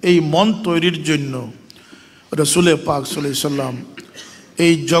সালিম। এই মন তৈরির জন্য রাসূল পাক সাল্লাল্লাহু আলাইহি সাল্লাম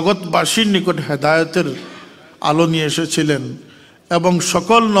এই জগৎবাসীর নিকট হেদায়েতের আলো নিয়ে এসেছিলেন, এবং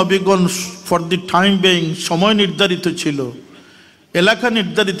সকল নবীগণ ফর দি টাইম বেইং, সময় নির্ধারিত ছিল, এলাকা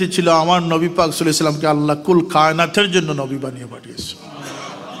নির্ধারিত ছিল, আমার নবী পাক সাল্লাল্লাহু আলাইহি সাল্লামকে আল্লাহ কুল কায়নাতের জন্য নবী বানিয়ে পাঠিয়েছে,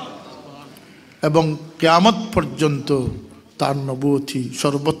 এবং কিয়ামত পর্যন্ত তার নবুয়তি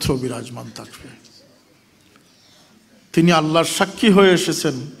সর্বত্র বিরাজমান থাকবে। তিনি আল্লাহর সাক্ষী হয়ে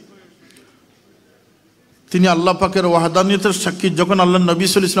এসেছেন, তিনি আল্লাহ পাকের ওয়াহদানিয়তের সাক্ষী। যখন আল্লাহ নবী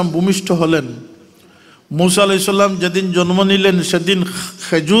সাল্লাল্লাহু আলাইহি ওয়াসাল্লাম ভূমিষ্ঠ হলেন, মুসা আলাইহিস সালাম যেদিন জন্ম নিলেন সেদিন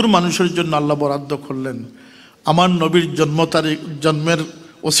খেজুর মানুষের জন্য আল্লাহ বরাদ্দ করলেন। আমার নবীর জন্মের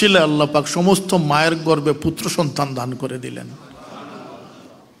ওসিলায় আল্লাহ পাক সমস্ত মায়ের গর্ভে পুত্র সন্তান দান করে দিলেন।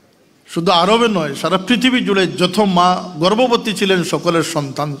 শুধু আরবে নয়, সারা পৃথিবী জুড়ে যত মা গর্ভবতী ছিলেন সকলের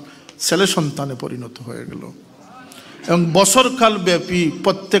সন্তান ছেলে সন্তানে পরিণত হয়ে গেল, এবং বছরকাল ব্যাপী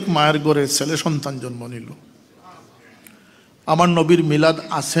প্রত্যেক মায়ের ঘরে ছেলে সন্তান জন্ম নিল। আমার নবীর মিলাদ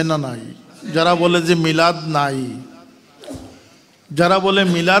আছে না নাই? যারা বলে যে মিলাদ নাই, যারা বলে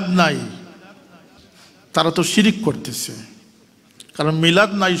মিলাদ নাই, তারা তো শিরিক করতেছে। কারণ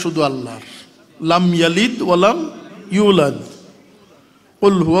মিলাদ নাই শুধু আল্লাহর, লাম ইয়ালিদ ওয়ালাম ইউলাদ,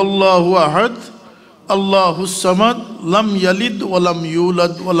 কুল হুয়াল্লাহু আহাদ আল্লাহুস সামাদ লাম ইয়ালিদ ওয়ালাম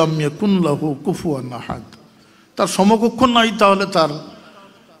ইউলাদ ওয়ালাম ইয়াকুন লাহু কুফুয়ান আহাদ। তার সমকক্ষ নাই, তাহলে তার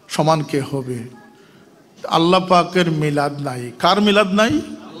সমান কে হবে? আল্লাহ পাকের মিলাদ নাই। কার মিলাদ নাই?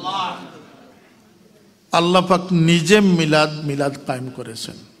 আল্লাহ পাক নিজে মিলাদ কায়েম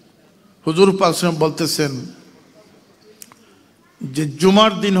করেছেন। হুজুর পাক বলতেছেন যে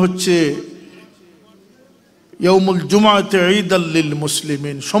জুমার দিন হচ্ছে ইয়াউমুল জুমাআতি ঈদাল লিল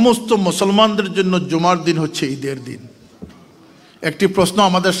মুসলিমিন, সমস্ত মুসলমানদের জন্য জুমার দিন হচ্ছে ঈদের দিন। একটি প্রশ্ন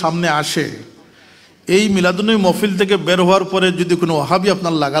আমাদের সামনে আসে, এই মিলাদুন্নবী মহফিল থেকে বের হওয়ার পরে যদি কোনো ওয়াহাবি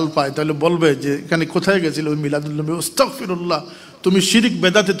আপনার লাগাল পায় তাহলে বলবে যে এখানে কোথায় গেছিল ওই মিলাদুন্নবী, আস্তাগফিরুল্লাহ, তুমি শিরিক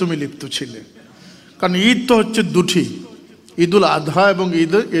বেদাতে তুমি লিপ্ত ছিলে। কারণ ঈদ তো হচ্ছে দুটি, ঈদুল আযহা এবং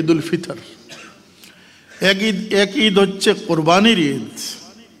ঈদুল ফিতর। এক ঈদ হচ্ছে কোরবানির ঈদ,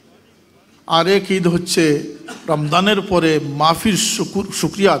 আর এক ঈদ হচ্ছে রমজানের পরে মাফির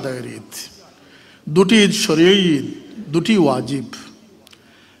শুকরিয়া আদায়ের ঈদ। দুটি ঈদ শরঈ ঈদ, দুটি ওয়াজিব।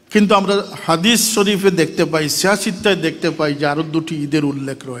 কিন্তু আমরা হাদিস শরীফে দেখতে পাই, সিয়াসিত্তায় দেখতে পাই যে আরও দুটি ঈদের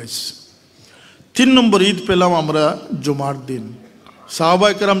উল্লেখ রয়েছে। 3 নম্বর ঈদ পেলাম আমরা জুমার দিন।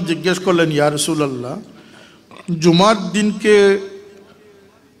 সাহাবায়ে কেরাম জিজ্ঞেস করলেন, ইয়া রাসূলুল্লাহ, জুমার দিনকে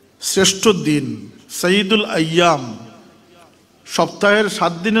শ্রেষ্ঠ দিন, সাইয়্যিদুল আইয়াম, সপ্তাহের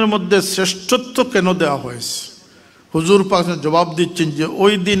 7 দিনের মধ্যে শ্রেষ্ঠত্ব কেন দেওয়া হয়েছে? হুজুর পাক জবাব দিচ্ছেন যে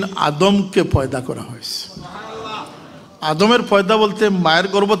ওই দিন আদমকে পয়দা করা হয়েছে। আদমের পয়দা বলতে মায়ের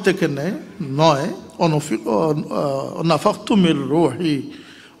গর্ভ থেকে নয়, নাফাখতু মির রূহি,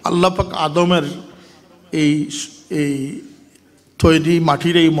 আল্লাহ পাক আদমের এই তৈরি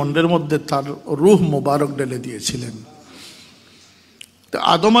মাটির এই মন্ডের মধ্যে তার রূহ মুবারক ঢেলে দিয়েছিলেন। তো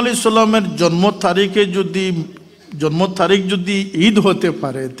আদম আলাইহিস সালামের জন্ম তারিখ যদি ঈদ হতে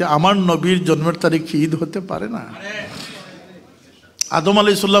পারে, তো আমার নবীর জন্মের তারিখ ঈদ হতে পারে না? আদম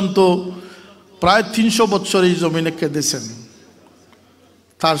আলাইহিস সালাম তো প্রায় 300 বছর এই জমিনে কেঁদেছেন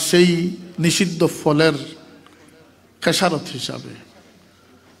তার সেই নিষিদ্ধ ফলের খেসারত হিসাবে।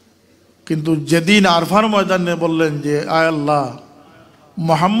 কিন্তু যেদিন আরফার ময়দানে বললেন যে আয় আল্লাহ,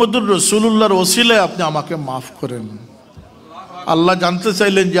 মুহাম্মদুর রাসূলুল্লাহর ওসিলায় আপনি আমাকে মাফ করেন, আল্লাহ জানতে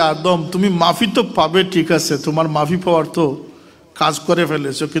চাইলেন যে আদম, তুমি মাফি তো পাবে, ঠিক আছে, তোমার মাফি পাওয়ার তো কাজ করে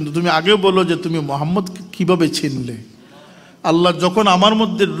ফেলেছো, কিন্তু তুমি আগে বলো যে তুমি মুহাম্মদকে কিভাবে চিনলে? আল্লাহ, যখন আমার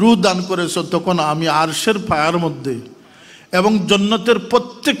মধ্যে রূহ দান করেছো তখন আমি আরশের পায়ার মধ্যে এবং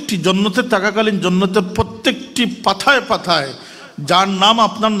জন্নতে থাকাকালীন জন্নতের প্রত্যেকটি পাথায় পাথায় যার নাম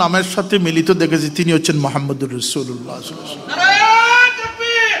আপনার নামের সাথে মিলিত দেখেছি, তিনি হচ্ছেন মুহাম্মদুর রাসূলুল্লাহ।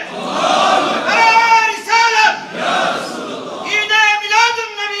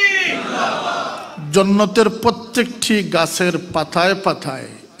 জন্নতের প্রত্যেকটি গাছের পাতায় পাতায়,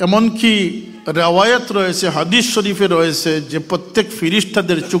 এমনকি রেওয়ায়াত রয়েছে, হাদিস শরীফে রয়েছে যে প্রত্যেক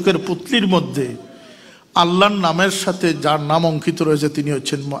ফিরিস্তাদের চোখের পুতলির মধ্যে আল্লাহর নামের সাথে যার নাম অঙ্কিত রয়েছে তিনি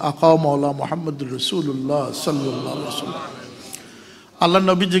হচ্ছেন আকা মাওলা মুহাম্মদুর রাসূলুল্লাহ সাল্লাল্লাহু আলাইহি ওয়াসাল্লাম। আল্লাহ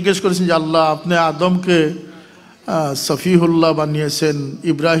নবী জিজ্ঞেস করেছেন যে আল্লাহ, আপনি আদমকে সফিহুল্লাহ বানিয়েছেন,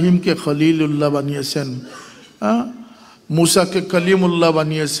 ইব্রাহিমকে খলিলুল্লাহ বানিয়েছেন, মুসাকে কলিমুল্লাহ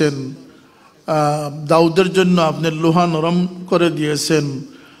বানিয়েছেন, দাউদের জন্য আপনি লোহা নরম করে দিয়েছেন,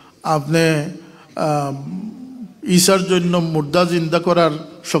 আপনি ঈসার জন্য মুর্দা জিন্দা করার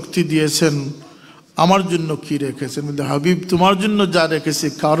শক্তি দিয়েছেন, আমার জন্য কি রেখেছেন? হাবিব, তোমার জন্য যা রেখেছি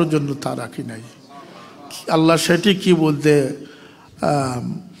কারোর জন্য তা রাখি নাই। আল্লাহ সেটি কি বলতে,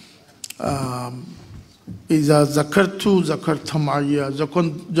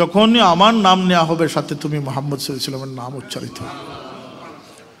 যখনই আমার নাম নেওয়া হবে সাথে তুমি মুহাম্মদ সাল্লাল্লাহু আলাইহি ওয়াসাল্লামের নাম উচ্চারিত।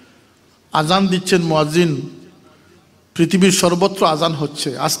 আজান দিচ্ছেন মুয়াজ্জিন, পৃথিবীর সর্বত্র আজান হচ্ছে।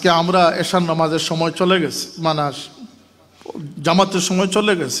 আজকে আমরা এশার নামাজের সময় চলে গেছে, জামাতের সময়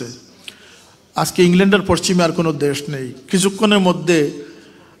চলে গেছে। আজকে ইংল্যান্ডের পশ্চিমে আর কোনো দেশ নেই, কিছুক্ষণের মধ্যে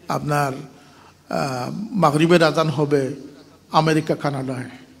আপনার মাগরিবের আজান হবে আমেরিকা, কানাডায়।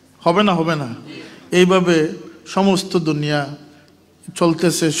 হবে না? এইভাবে সমস্ত দুনিয়া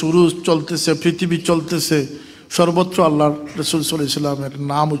চলতেছে, শুরু চলতেছে, পৃথিবী চলতেছে, সর্বত্র আল্লাহর রাসূল সাল্লাল্লাহু আলাইহি ওয়াসাল্লামের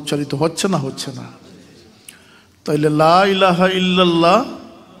নাম উচ্চারিত হচ্ছে না? তাইলে লা ইলাহা ইল্লাল্লাহ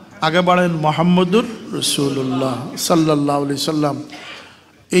আগে বাড়েন মুহাম্মদুর রাসূলুল্লাহ সাল্লাল্লাহু আলাইহি ওয়াসাল্লাম।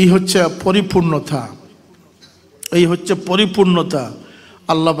 এই হচ্ছে পরিপূর্ণতা।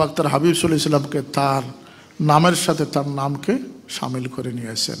 আল্লাহ পাক তার হাবিব সাল্লাল্লাহু আলাইহি ওয়াসাল্লামকে তার নামের সাথে তার নামকে শামিল করে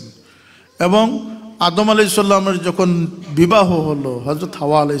নিয়েছেন। এবং আদম আলাইহিস সালামের যখন বিবাহ হলো হযরত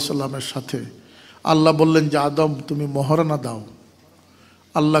হাওয়া আলাইহিস সালামের সাথে, আল্লাহ বললেন যে আদম, তুমি মহরানা দাও।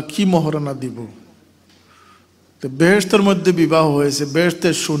 আল্লাহ কি মহরানা দিব? তো বেহেশতের মধ্যে বিবাহ হয়েছে, বেহেশতে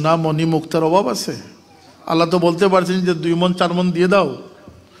সোনা মণি মুক্তার অভাব আছে? আল্লাহ তো বলতে পারছেন যে 2 মণ 4 মণ দিয়ে দাও।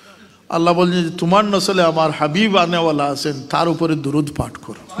 আল্লাহ বলছেন যে তোমার নসলে আমার হাবিব আনেওয়ালা আছেন, তার উপরে দুরুদ পাঠ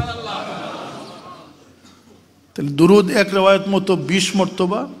করো। তাহলে দুরুদ এক রেওয়ায়ত মতো 20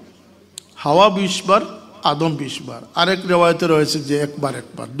 মর্তবা, হাওয়া 20 বার, আদম 20 বার। আরেক রেওয়ায়তে রয়েছে যে একবার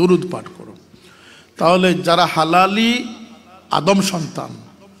দুরুদ পাঠ করো। তাহলে যারা হালালি আদম সন্তান,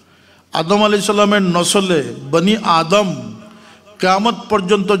 আদম আলাইহিস সালামের নসলে বনি আদম, কিয়ামত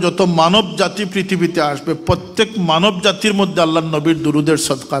পর্যন্ত যত মানব জাতি পৃথিবীতে আসবে প্রত্যেক মানব জাতির মধ্যে আল্লাহর নবীর দুরুদের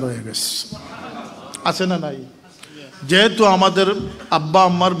সদকা রয়ে গেছে, আছে না নাই? যেহেতু আমাদের আব্বা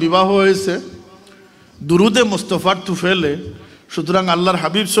আম্মার বিবাহ হয়েছে দুরুদে মুস্তফার তুফেলে, সুতরাং আল্লাহর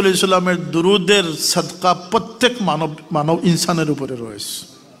হাবিব সাল্লাল্লাহু আলাইহি সাল্লামের দুরুদের সদকা প্রত্যেক মানব ইনসানের উপরে রয়েছে,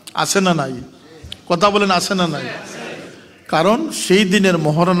 আছে না নাই? কথা বলেন, আছে না নাই? কারণ সেই দিনের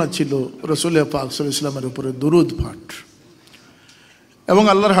মহারণা ছিল রাসূল পাক সাল্লাল্লাহু আলাইহি সাল্লামের উপরে দুরুদ পাঠ। এবং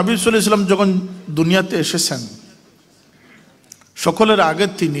আল্লাহর হাবিব সাল্লাল্লাহু আলাইহি সাল্লাম যখন দুনিয়াতে এসেছেন সকলের আগে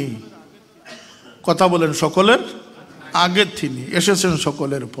তিনি, কথা বলেন, সকলের আগে তিনি এসেছেন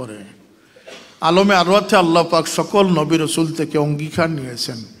সকলের পরে। আলমে আরওয়াতে আল্লাহ পাক সকল নবী রাসূল থেকে অঙ্গীকার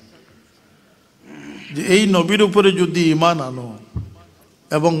নিয়েছেন যে এই নবীর উপরে যদি ঈমান আনো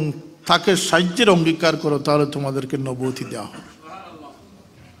এবং তাকে সাহায্যের অঙ্গীকার করো তাহলে তোমাদেরকে নবুয়তি দেওয়া হবে।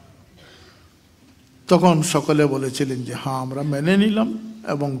 তখন সকলে বলেছিলেন যে হ্যাঁ আমরা মেনে নিলাম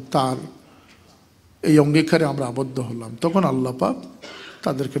এবং তার এই অঙ্গীকারে আমরা আবদ্ধ হলাম। তখন আল্লাহ পাক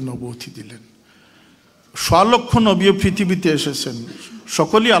তাদেরকে নবুয়তি দিলেন। ৬ লক্ষ নবী পৃথিবীতে এসেছেন,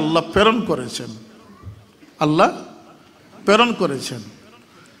 সকলেই আল্লাহ প্রেরণ করেছেন, আল্লাহ প্রেরণ করেছেন।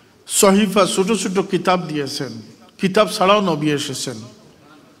 সহিফা ছোট ছোট কিতাব দিয়েছেন, কিতাব ছাড়াও নবী এসেছেন।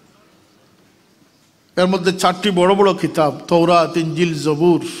 এর মধ্যে 4টি বড় বড় কিতাব, তৌরাত, ইনজিল,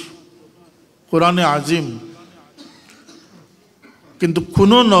 জবুর, কোরআনে আজিম। কিন্তু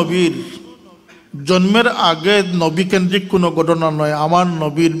কোন নবীর জন্মের আগে নবী কেন্দ্রিক কোনো ঘটনা নয়, আমার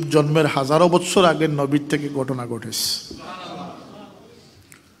নবীর জন্মের হাজারো বছর আগের নবীর থেকে ঘটনা ঘটেছে।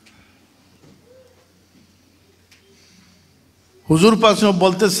 হুজুর পাক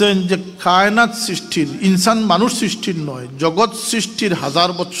বলতেছেন যে কায়নাত সৃষ্টির, ইনসান মানুষ সৃষ্টির নয়, জগৎ সৃষ্টির 1000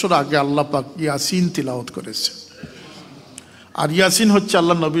 বছর আগে আল্লাহ পাক ইয়াসিন তিলাওয়াত করেছে। আর ইয়াসিন হচ্ছে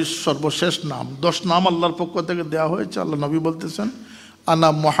আল্লাহ নবীর সর্বশেষ নাম। 10 নাম আল্লাহর পক্ষ থেকে দেওয়া হয়েছে। আল্লাহ নবী বলতেছেন আনা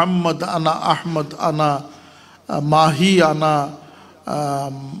মোহাম্মদ, আনা আহমদ, আনা মাহি, আনা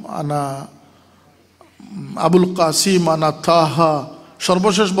আনা আবুল কাসিম, আনা তাহা।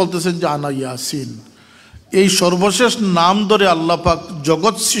 সর্বশেষ বলতেছেন যে আনা ইয়াসিন। এই সর্বশেষ নাম ধরে আল্লাহ পাক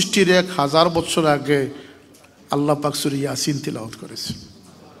জগৎ সৃষ্টির 1000 বছর আগে আল্লাহ পাক সূরা ইয়াসিন তিলাওয়াত করেছে।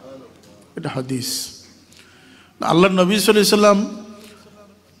 এটা হাদিস। আল্লাহ নবী সাল্লাল্লাহু আলাইহি সাল্লাম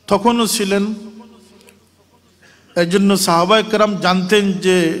তখনও ছিলেন, এই জন্য সাহাবায়ে কেরাম জানতেন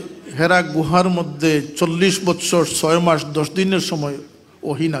যে হেরা গুহার মধ্যে 40 বছর 6 মাস 10 দিনের সময়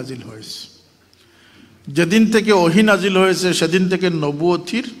ওহী নাজিল হয়েছে। যেদিন থেকে ওহী নাজিল হয়েছে সেদিন থেকে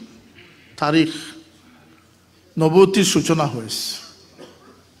নবুয়তির তারিখ, নবুয়তির সূচনা হয়েছে।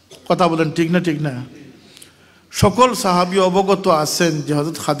 কথা বলেন, ঠিক না ঠিক না? সকল সাহাবী অবগত আছেন যে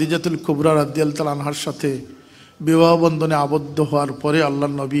হযরত খাদিজাতুল কুবরা রাদিয়াল্লাহু তাআলা আনহার সাথে বিবাহ বন্ধনে আবদ্ধ হওয়ার পরে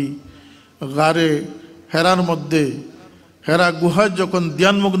আল্লাহর নবী গারে হেরার মধ্যে, হেরা গুহায় যখন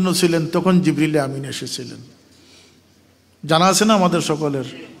ধ্যানমগ্ন ছিলেন তখন জিবরিল আমিন এসেছিলেন। জানা আছে না আমাদের সকলের?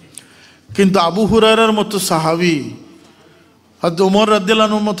 কিন্তু আবু হুরায়রার মতো সাহাবী, হযরত ওমর রাদিয়াল্লাহু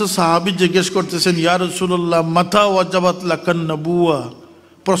আনহুর মতো সাহাবী জিজ্ঞেস করতেছেন ইয়া রাসূলুল্লাহ মাতা ওয়াজাবাত লাকান নবুওয়া।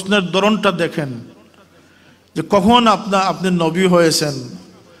 প্রশ্নের ধরনটা দেখেন যে কখন আপনি নবী হয়েছেন।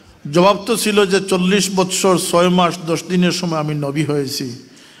 জবাব তো ছিল যে 40 বছর 6 মাস 10 দিনের সময় আমি নবী হয়েছি।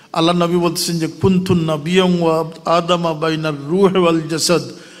 আল্লাহ নবী বলতেছেন যে কুনতুন নাবিয়্যান ওয়া আদামা বাইনার রূহ ওয়াল জাসাদ।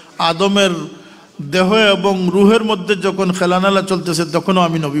 আদমের দেহ এবং রূহের মধ্যে যখন খেলানালা চলতেছে তখনও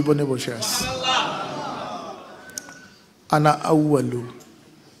আমি নবী বনে বসে আছি। আনা আউয়ালু,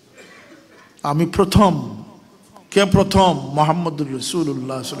 আমি প্রথম। কে প্রথম? মুহাম্মদুর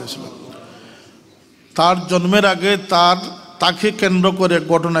রাসূলুল্লাহ সাল্লাল্লাহু আলাইহি ওয়াসাল্লাম। তার জন্মের আগে তাকে কেন্দ্র করে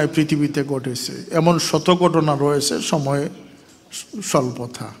ঘটনায় পৃথিবীতে ঘটেছে এমন শত ঘটনা রয়েছে, সময়ে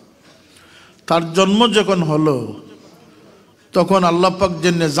স্বল্পতা। তার জন্ম যখন হলো তখন আল্লাহ পাক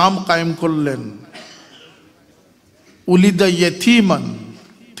যে নিজাম কায়েম করলেন, উলিদা ইয়তীমান,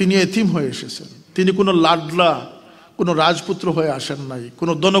 তিনি এতিম হয়ে এসেছেন। তিনি কোনো লাডলা, কোনো রাজপুত্র হয়ে আসেন নাই,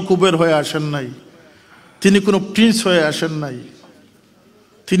 কোনো ধনকুবের হয়ে আসেন নাই, তিনি কোনো প্রিন্স হয়ে আসেন নাই।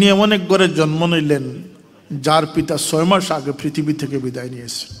 তিনি এমন এক ঘরে জন্ম নিলেন যার পিতা 6 মাস আগে পৃথিবী থেকে বিদায়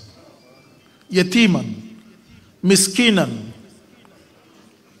নিয়েছে। ইয়তীমান মিসকিনান।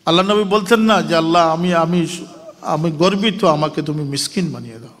 আল্লাহ নবী বলতেন না যে আল্লাহ আমি গর্বিত, আমাকে তুমি মিসকিন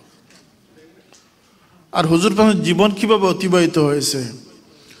বানিয়ে দাও। আর হুজুর পাকের জীবন কিভাবে অতিবাহিত হয়েছে।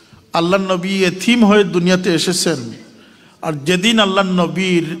 আল্লাহ নবী এতিম হয়ে দুনিয়াতে এসেছেন, আর যেদিন আল্লাহ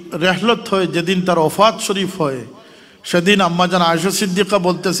নবীর রেহলত হয়, যেদিন তার ওফাত শরীফ হয়, সেদিন আম্মাজান আয়েশা সিদ্দিকা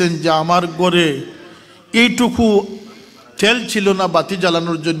বলতেছেন যে আমার ঘরে এইটুকু তেল ছিল না বাতি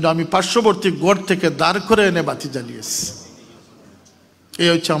জ্বালানোর জন্য, আমি পার্শ্ববর্তী ঘর থেকে দাঁড় করে এনে বাতি জ্বালিয়েছি। এই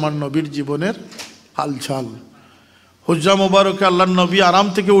হচ্ছে আমার নবীর জীবনের হালচাল। হুজরা মোবারকে আল্লাহর নবী আরাম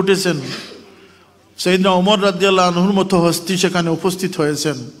থেকে উঠেছেন, সাইয়েদনা ওমর রাদিয়াল্লাহু আনহুর মতো হস্তি সেখানে উপস্থিত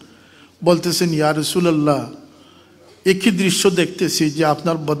হয়েছেন। বলতেছেন, ইয়া রাসূলুল্লাহ, একই দৃশ্য দেখতেছি যে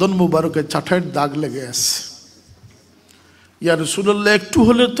আপনার বদন মুবারকে চাটাইয়ের দাগ লেগে আছে। ইয়া রাসূলুল্লাহ, একটু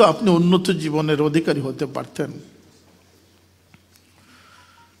হলে তো আপনি উন্নত জীবনের অধিকারী হতে পারতেন।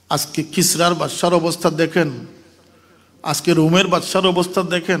 আজকে কিসরার বাদশার অবস্থা দেখেন, আজকে রোমের বাদশার অবস্থা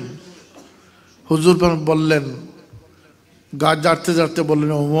দেখেন। হুজুর বললেন, গা জাড়তে জাড়তে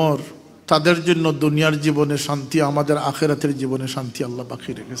বললেন, ওমর, তাদের জন্য দুনিয়ার জীবনে শান্তি, আমাদের আখেরাতের জীবনে শান্তি আল্লাহ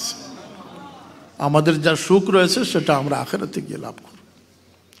বাকি রেখেছে। আমাদের যা সুখ রয়েছে সেটা আমরা আখেরাতে গিয়ে লাভ করব।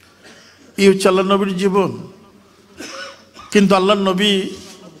 এই হচ্ছে আল্লাহ নবীর জীবন। কিন্তু আল্লাহর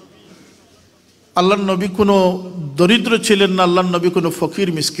নবী কোনো দরিদ্র ছিলেন না, আল্লাহর নবী কোনো ফকির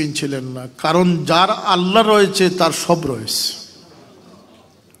মিসকিন ছিলেন না। কারণ যার আল্লাহ রয়েছে তার সব রয়েছে,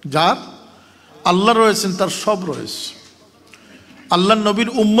 যার আল্লাহ রয়েছেন তার সব রয়েছে। আল্লাহর নবীর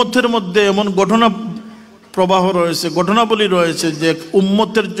উম্মতের মধ্যে এমন ঘটনা প্রবাহ রয়েছে, ঘটনাবলী রয়েছে যে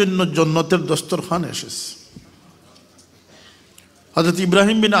উম্মতের জন্য জান্নাতের দস্তরখান এসেছে। হযরত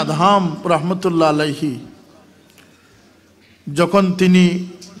ইব্রাহিম বিন আদহাম রাহমাতুল্লাহ আলাইহি যখন তিনি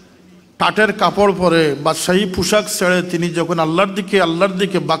টাটের কাপড় পরে বাদশাহী পোশাক ছেড়ে তিনি যখন আল্লাহর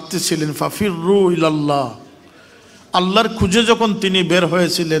দিকে বাগতেছিলেন, ফাফিরু ইলাল্লাহ, আল্লাহর খুঁজে যখন তিনি বের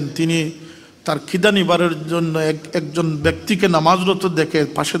হয়েছিলেন, তিনি তার খিদা নিবারের জন্য একজন ব্যক্তিকে নামাজরত দেখে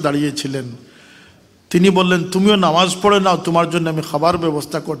পাশে দাঁড়িয়েছিলেন। তিনি বললেন, তুমিও নামাজ পড়ে নাও, তোমার জন্য আমি খাবার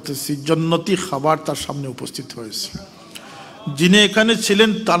ব্যবস্থা করতেছি। জান্নাতি খাবার তার সামনে উপস্থিত হয়েছে। যিনি এখানে ছিলেন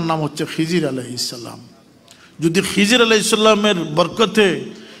তার নাম হচ্ছে খিজির আলাইহিস সালাম। যদি খিজির আলাইহিস সালামের বরকতে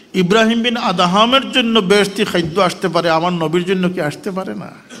ইব্রাহিম বিন আদহামের জন্য বেহেশতি খাদ্য আসতে পারে, আমার নবীর জন্য কি আসতে পারে না?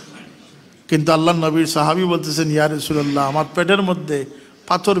 কিন্তু আল্লাহ নবীর সাহাবী বলতেছেন, ইয়া রাসূলুল্লাহ, আমার পেটের মধ্যে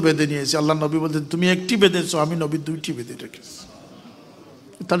পাথর বেঁধে নিয়েছে। আল্লাহ নবী বলতেন, তুমি একটি বেঁধেছো, আমি নবী দুইটি বেঁধে রেখেছি।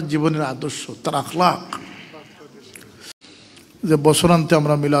 তার জীবনের আদর্শ, তার আখলাক। যে বছরান্তে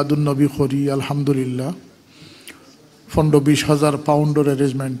আমরা মিলাদুন নবী করি, আলহামদুলিল্লাহ 15-20 হাজার পাউন্ডের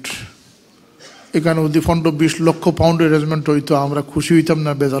অ্যারেঞ্জমেন্ট। এখানে যদি 15-20 লক্ষ পাউন্ডের অ্যারেঞ্জমেন্ট হইতো, আমরা খুশি হইতাম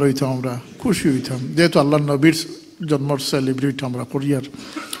না বেজার হইতাম? আমরা খুশি হইতাম, যেহেতু আল্লাহ নবীর জন্মর সেলিব্রেট আমরা করি। আর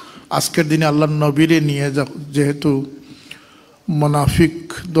আজকের দিনে আল্লাহ নবীরে নিয়ে যেহেতু মুনাফিক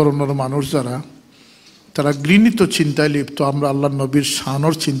ধরনের মানুষ যারা, তারা ঘৃণিত চিন্তায় লিপ্ত, আমরা আল্লাহ নবীর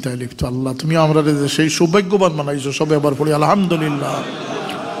শানর চিন্তায় লিপ্ত। আল্লাহ তুমি আমরা সেই সৌভাগ্যবান বানাইছো, সবে আবার পড়ি আলহামদুলিল্লাহ।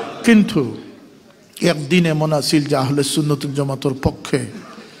 কিন্তু একদিন এমন আসিল যে আহলে সুন্নাত ওয়াল জামাতের পক্ষে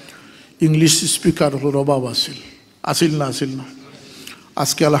ইংলিশ স্পিকার হলোর অভাব আসিল না।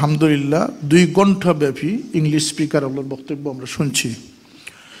 আজকে আলহামদুলিল্লাহ 2 ঘন্টা ব্যাপী ইংলিশ স্পিকার হলোর বক্তব্য আমরা শুনছি।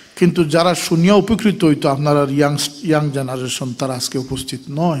 কিন্তু যারা শুনিয়া উপকৃত হইতো, আপনারা ইয়াং জেনারেশন, তারা আজকে উপস্থিত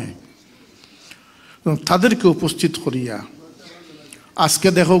নয়। তাদেরকে উপস্থিত করিয়া আজকে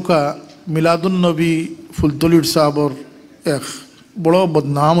দেখো মিলাদুন নবী ফুলতলির সাহাবর এক বড়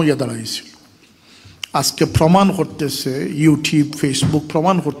বদনাম হইয়া দাঁড়াইছিল। আজকে প্রমাণ করতেছে, ইউটিউব ফেসবুক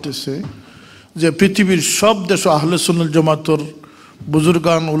প্রমাণ করতেছে যে পৃথিবীর সব দেশে আহলে সুন্নাত জামাতের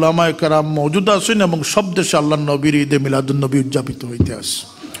বুজুর্গান উলামায়ে কেরাম মওজুদ আছেন এবং সব দেশে আল্লাহ নবীর ঈদে মিলাদুন নবী উদযাপিত হইতে আছে।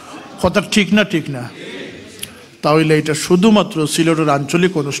 কথা ঠিক না? তাহলে এটা শুধুমাত্র সিলেটের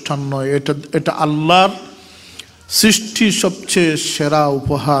আঞ্চলিক অনুষ্ঠান নয়, এটা আল্লাহর সৃষ্টি সবচেয়ে সেরা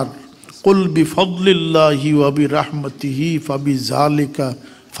উপহার। কুল বিফদলিল্লাহি ওয়া বিরাহমাতিহি ফাবিযালিকা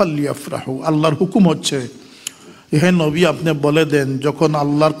ফালইফরাহু। আল্লাহর হুকুম হচ্ছে, হে নবী আপনি বলে দেন, যখন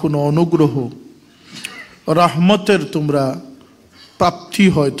আল্লাহর কোনো অনুগ্রহ রহমতের তোমরা প্রাপ্তি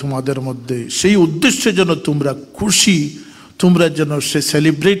হয় তোমাদের মধ্যে, সেই উদ্দেশ্যে যেন তোমরা খুশি, তোমরা যেন সে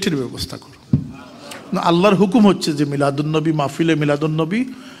সেলিব্রেটের ব্যবস্থা করো। আল্লাহর হুকুম হচ্ছে যে মিলাদুন্নবী, মাহফিলে মিলাদুন্নবী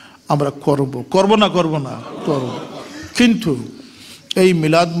আমরা করব না। কিন্তু এই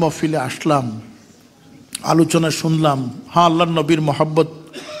মিলাদ মাহফিলে আসলাম, আলোচনা শুনলাম, হ্যাঁ আল্লাহর নবীর মহব্বত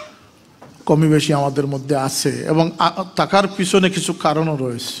কমই বেশি আমাদের মধ্যে আছে এবং থাকার পিছনে কিছু কারণও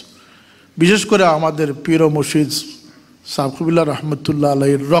রয়েছে। বিশেষ করে আমাদের পীর মুর্শিদ সাহেবুল্লাহ রহমতুল্লাহ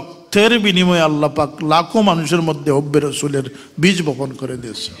আলাইহির রক্তের বিনিময়ে আল্লাহ পাক লাখো মানুষের মধ্যে হুব্বে রাসূলের বীজ বপন করে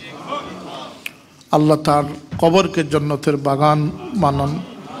দিয়েছে। আল্লাহ তার কবরকে জান্নাতের বাগান বানান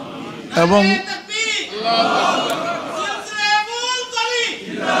এবং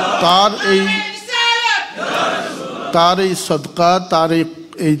তার এই সদকা, তার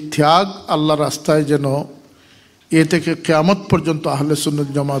এই ত্যাগ আল্লাহ রাস্তায় যেন এ থেকে কিয়ামত পর্যন্ত আহলে সুন্নাত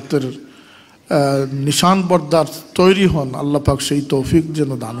জামাতের নিশান বরদার তৈরি হন, আল্লাহ পাক সেই তৌফিক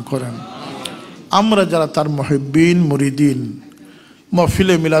যেন দান করেন। আমরা যারা তার মুহিব্বিন মুরিদিন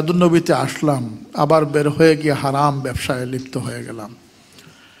মহফিলে মিলাদুন্নবীতে আসলাম, আবার বের হয়ে গিয়ে হারাম ব্যবসায় লিপ্ত হয়ে গেলাম,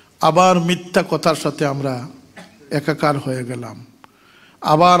 আবার মিথ্যা কথার সাথে আমরা একাকার হয়ে গেলাম,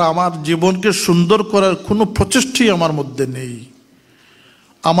 আবার আমার জীবনকে সুন্দর করার কোনো প্রচেষ্টাই আমার মধ্যে নেই।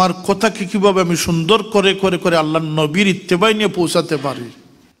 আমার কথাকে কিভাবে আমি সুন্দর করে করে করে আল্লাহ নবীর ইত্তেবায় নিয়ে পৌঁছাতে পারি।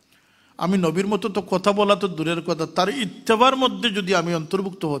 আমি নবীর মতো তো কথা বলা তো দূরের কথা, তার ইত্তেবার মধ্যে যদি আমি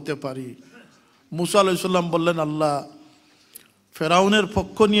অন্তর্ভুক্ত হতে পারি। মুসা আলাইহিস সালাম বললেন, আল্লাহ ফেরাউনের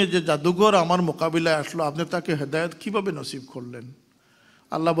পক্ষ নিয়ে যে জাদুঘর আমার মোকাবিলায় আসলো, আপনি তাকে হেদায়েত কিভাবে নসিব করলেন?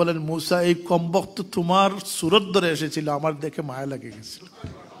 আল্লাহ বলেন, মুসা এই কমবক্ত তোমার সুরত ধরে এসেছিল, আমার দেখে মায়া লেগে গেছিল।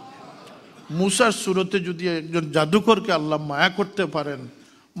 মুসার সুরতে যদি একজন জাদুকরকে আল্লাহ মায়া করতে পারেন,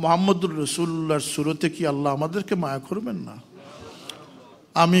 মুহাম্মদুর রাসূলুল্লাহর সুরতে কি আল্লাহ আমাদেরকে মায়া করবেন না?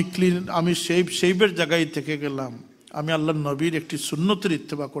 আমি সেইবের জায়গায় থেকে গেলাম, আমি আল্লাহ নবীর একটি সুন্নতের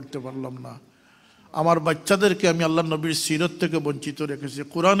ইত্তেবা করতে পারলাম না। আমার বাচ্চাদেরকে আমি আল্লাহ নবীর সিরত থেকে বঞ্চিত রেখেছি,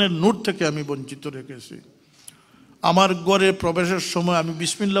 কোরআনের নূর থেকে আমি বঞ্চিত রেখেছি। আমার ঘরে প্রবেশের সময় আমি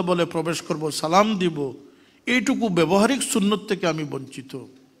বিসমিল্লাহ বলে প্রবেশ করব, সালাম দিব, এইটুকু ব্যবহারিক সুন্নত থেকে আমি বঞ্চিত।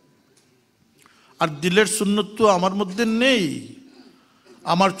 আর দিলের সুন্নত তো আমার মধ্যে নেই।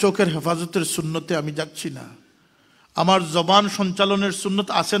 আমার চোখের হেফাজতের সুন্নতে আমি যাচ্ছি না। আমার জবান সঞ্চালনের সুন্নত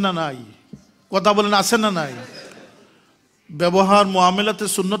আছে না নাই? কথা বলেন, আছে না নাই? ব্যবহার মুআমেলাতে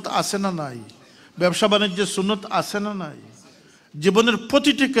সুন্নত আছে না নাই? ব্যবসা বাণিজ্যের সুন্নত আছে না নাই? জীবনের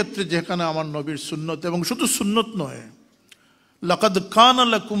প্রতিটি ক্ষেত্রে যেখানে আমার নবীর সুন্নত, এবং শুধু সুন্নত নয়, লাকাদ কানা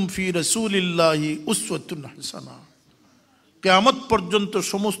লাকুম ফি রাসূলিল্লাহি উসওয়াতুন হাসানা, কিয়ামত পর্যন্ত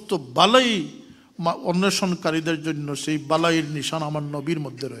সমস্ত বালাই অন্বেষণকারীদের জন্য সেই বালাইয়ের নিশান আমার নবীর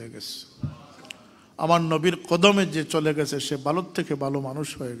মধ্যে রয়ে গেছে। আমার নবীর কদমে যে চলে গেছে সে ভালোর থেকে ভালো মানুষ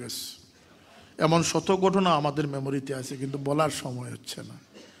হয়ে গেছে। এমন শত ঘটনা আমাদের মেমোরিতে আছে, কিন্তু বলার সময় হচ্ছে না।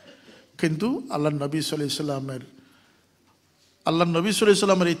 কিন্তু আল্লাহ নবী সাল্লাল্লাহু আলাইহি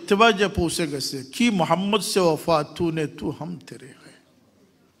সাল্লামের ইত্তেবায় যে পৌঁছে গেছে, কি মোহাম্মদ সে ওফা তूने तू हम तेरे है,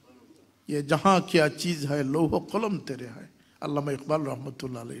 ये जहां क्या चीज है लौह कलम तेरे है। আল্লামা ইকবাল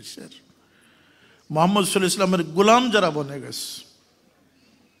রহমতুল্লাহ আলাইহির শের। মোহাম্মদ সাল্লাল্লাহু আলাইহি সাল্লামের গোলাম যারা বনে গেছে,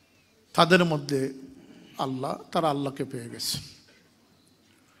 তাদের মধ্যে তারা আল্লাহকে পেয়ে গেছে।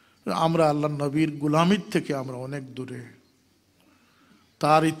 আমরা আল্লাহ নবীর গোলামির থেকে আমরা অনেক দূরে,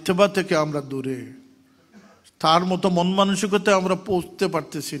 তার ইত্তেবা থেকে আমরা দূরে, তার মতো মন মানসিকতায় আমরা পৌঁছতে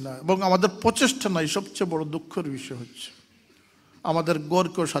পারতেছি না, এবং আমাদের প্রচেষ্টা নাই। সবচেয়ে বড় দুঃখের বিষয় হচ্ছে আমাদের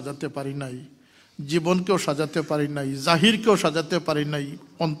গড়কেও সাজাতে পারি নাই, জীবনকেও সাজাতে পারি নাই, জাহিরকেও সাজাতে পারি নাই,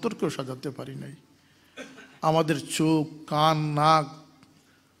 অন্তরকেও সাজাতে পারি নাই। আমাদের চোখ, কান, নাক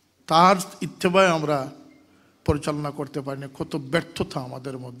তার ইত্তেবায় আমরা পরিচালনা করতে পারি না। কত ব্যর্থতা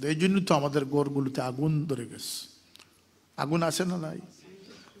আমাদের মধ্যে। এই জন্য তো আমাদের গড়গুলোতে আগুন ধরে গেছে। আগুন আছে না নাই?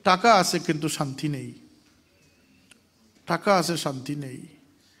 টাকা আছে কিন্তু শান্তি নেই। টাকা আছে, শান্তি নেই।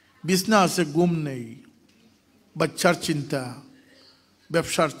 বিছনা আছে, ঘুম নেই। বাচ্চার চিন্তা,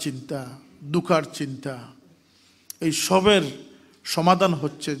 ব্যবসার চিন্তা, দুঃখার চিন্তা, এই সবের সমাধান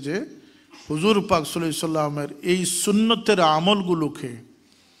হচ্ছে যে হুজুর পাক সাল্লাল্লাহু আলাইহি সাল্লামের এই সুন্নতের আমলগুলোকে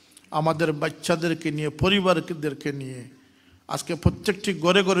আমাদের বাচ্চাদেরকে নিয়ে, পরিবারদেরকে নিয়ে, আজকে প্রত্যেকটি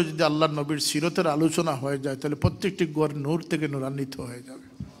ঘরে ঘরে যদি আল্লাহ নবীর সিরতের আলোচনা হয়ে যায়, তাহলে প্রত্যেকটি ঘর নূর থেকে নূরান্বিত হয়ে যাবে।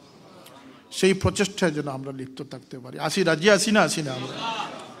 সেই প্রচেষ্টায় যেন আমরা লিপ্ত থাকতে পারি। রাজি আসি না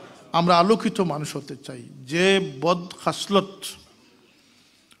আমরা আলোকিত মানুষ হতে চাই। যে বদ খাসলত,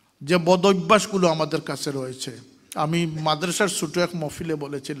 যে বদ অভ্যাসগুলো আমাদের কাছে রয়েছে, আমি মাদ্রাসার ছোট এক মহফিলে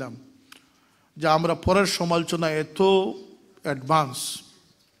বলেছিলাম যে আমরা পরের সমালোচনা এত অ্যাডভান্স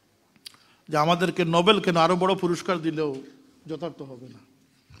যে আমাদেরকে নোবেল কেন আরো বড় পুরস্কার দিলেও যথার্থ হবে না।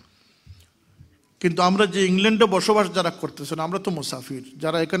 কিন্তু আমরা যে ইংল্যান্ডে বসবাস যারা করতেছেন, আমরা তো মুসাফির,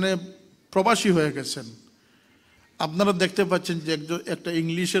 যারা এখানে প্রবাসী হয়ে গেছেন, আপনারা দেখতে পাচ্ছেন যে একটা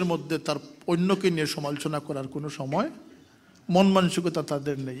ইংলিশের মধ্যে তার অন্যকে নিয়ে সমালোচনা করার কোনো সময়, মন মানসিকতা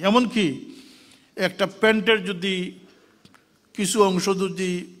তাদের নেই। এমনকি একটা প্যান্টের যদি কিছু অংশ যদি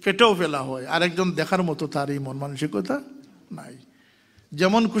কেটেও ফেলা হয়, আরেকজন দেখার মতো তার এই মন মানসিকতা নাই।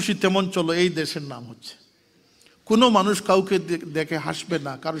 যেমন খুশি তেমন চলো, এই দেশের নাম হচ্ছে। কোনো মানুষ কাউকে দেখে হাসবে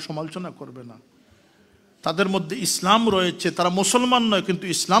না, কারো সমালোচনা করবে না। তাদের মধ্যে ইসলাম রয়েছে, তারা মুসলমান নয় কিন্তু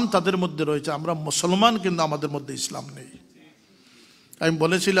ইসলাম তাদের মধ্যে রয়েছে। আমরা মুসলমান কিন্তু আমাদের মধ্যে ইসলাম নেই। আমি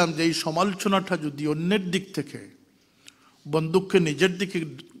বলেছিলাম যে এই সমালোচনাটা যদি অন্যের দিক থেকে বন্দুককে নিজের দিকে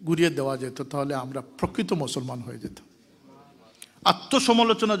ঘুরিয়ে দেওয়া যেত, তাহলে আমরা প্রকৃত মুসলমান হয়ে যেতাম।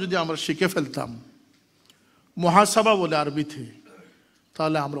 আত্মসমালোচনা যদি আমরা শিখে ফেলতাম, মুহাসাবা বলে আরবিতে,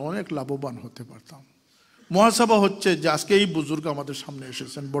 তাহলে আমরা অনেক লাভবান হতে পারতাম। মুহাসাবা হচ্ছে যে আজকে এই বুজুর্গ আমাদের সামনে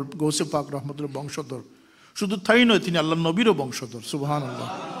এসেছেন, গৌসে পাক রহমতুল্লাহ বংশধর। শুধু তাই নয়, তিনি আল্লাহ নবীরও বংশধর। সুবহানাল্লাহ।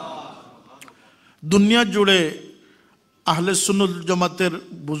 দুনিয়া জুড়ে আহলে সুন্নাত জামাতের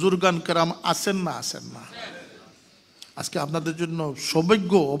বুজুর্গান কেরাম আছেন না আছেন না? আজকে আপনাদের জন্য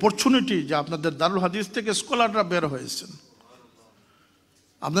সৌভাগ্য, অপরচুনিটি যে আপনাদের দারুল হাদিস থেকে স্কলাররা বের হয়েছেন।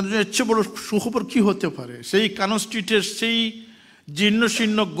 আপনাদের জন্য ইচ্ছে বড় সুখবর কি হতে পারে? সেই কানন স্ট্রিটের সেই জীর্ণ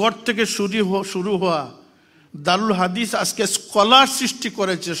শীর্ণ গড় থেকে শুরু হওয়া দারুল হাদিস আজকে স্কলার সৃষ্টি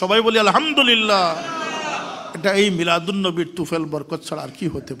করেছে। সবাই বলি আলহামদুলিল্লাহ। এটা এই মিলাদুন নবীর তুফেল বরকত ছাড়া আর কি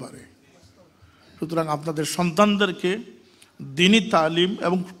হতে পারে? সুতরাং আপনাদের সন্তানদেরকে দ্বীনি তালিম,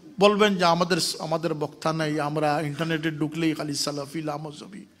 এবং বলবেন যে আমাদের বক্তা নেই, আমরা ইন্টারনেটে ঢুকলেই খালি সালাফি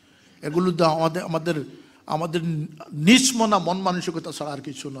লামজবি, এগুলো তো আমাদের নিজ মনা মন মানসিকতা ছাড়া আর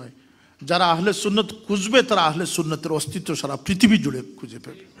কিছু নয়। যারা আহলে সুন্নত খুঁজবে তারা আহলে সুন্নতের অস্তিত্ব সারা পৃথিবী জুড়ে খুঁজে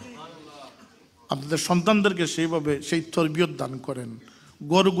পাবে। আপনাদের সন্তানদেরকে সেইভাবে সেই তরবিয়ত দান করেন,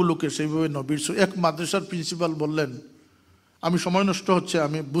 গড়গুলোকে সেইভাবে নবীর। এক মাদ্রাসার প্রিন্সিপাল বললেন, আমি সময় নষ্ট হচ্ছে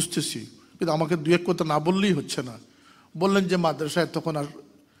আমি বুঝতেছি, কিন্তু আমাকে দু এক কথা না বললেই হচ্ছে না। বললেন যে মাদ্রাসায় তখন আর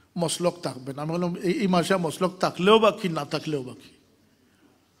মসলক থাকবে না। আমি বললাম এই মাসে মসলক থাকলেও বা কি, না থাকলেও বা কি?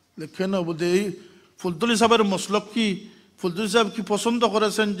 কেন বলতে এই ফুলতলি সাহেবের মসলক কি? ফুলতলি সাহেব কি পছন্দ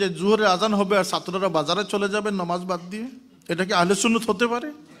করেছেন যে জোহরে আজান হবে আর ছাত্ররা বাজারে চলে যাবে নামাজ বাদ দিয়ে? এটা কি আহলে সুন্নাত হতে পারে?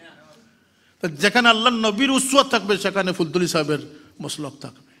 যেখানে আল্লাহ নবীর উসওয়া থাকবে সেখানে ফুলতলি সাহেবের মসলক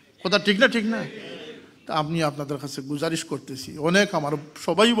থাকবে। কথা ঠিক না? ঠিক না? তা আমি আপনাদের কাছে গুজারিশ করতেছি, অনেক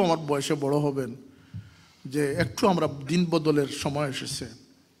সবাই আমার বয়সে বড় হবেন, যে একটু আমরা দিন বদলের সময় এসেছে।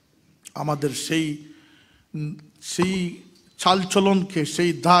 আমাদের সেই চালচলনকে,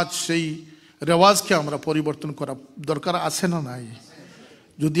 সেই ধাঁচ, সেই রেওয়াজকে আমরা পরিবর্তন করা দরকার আছে না নাই?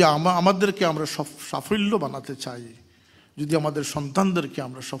 যদি আমাদেরকে আমরা সাফল্য বানাতে চাই, যদি আমাদের সন্তানদেরকে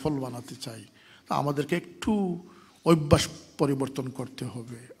আমরা সফল বানাতে চাই, তা আমাদেরকে একটু অভ্যাস পরিবর্তন করতে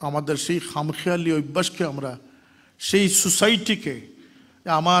হবে। আমাদের সেই খামখেয়ালি অভ্যাসকে আমরা, সেই সোসাইটিকে,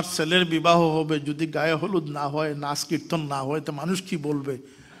 আমার ছেলের বিবাহ হবে, যদি গায়ে হলুদ না হয়, নাচ কীর্তন না হয়, তা মানুষ কি বলবে?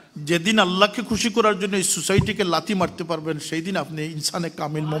 যেদিন আল্লাহকে খুশি করার জন্য এই সোসাইটিকে লাথি মারতে পারবেন, সেই দিন আপনি ইনসানে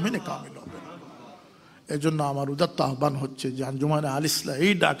কামিল, মোমেনে কামিল হবেন। এজন্য আমার উদাত্ত আহ্বান হচ্ছে যে আঞ্জুমানে আল ইসলাহ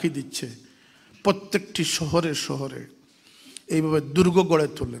এই ডাকি দিচ্ছে, প্রত্যেকটি শহরে শহরে এইভাবে দুর্গ গড়ে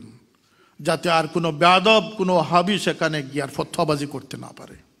তোলেন, যাতে আর কোনো বেয়াদব, কোনো হাবি সেখানে গিয়ে আর ফতোয়াবাজি করতে না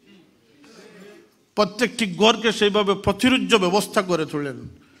পারে। প্রত্যেকটি গড়কে সেইভাবে প্রতিরোধ্য ব্যবস্থা করে তোলেন,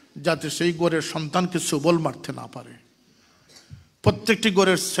 যাতে সেই গড়ের সন্তানকে সুবল মারতে না পারে। প্রত্যেকটি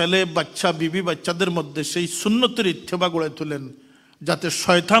গড়ের ছেলে বাচ্চা, বিবি বাচ্চাদের মধ্যে সেই সুন্নতের ইত্তেবা গড়ে তোলেন, যাতে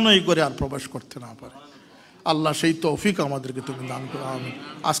শয়তান ওই গড়ে আর প্রবেশ করতে না পারে। আল্লাহ সেই তৌফিক আমাদেরকে তুমি দান করো। আমিন।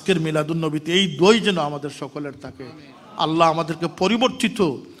 আজকের মিলাদুন নবীতে এই দোয়াই যেন আমাদের সকলের থাকে। আল্লাহ আমাদেরকে পরিবর্তিত,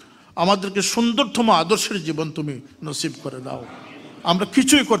 আমাদেরকে সুন্দরতম আদর্শের জীবন তুমি নসিব করে দাও। আমরা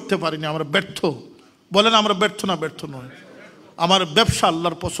কিছুই করতে পারিনি, আমরা ব্যর্থ। বলেন আমরা ব্যর্থ না? ব্যর্থ নয়। আমার ব্যবসা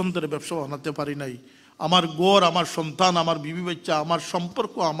আল্লাহর পছন্দের ব্যবসা বানাতে পারি নাই। আমার গড়, আমার সন্তান, আমার বিবি বাচ্চা, আমার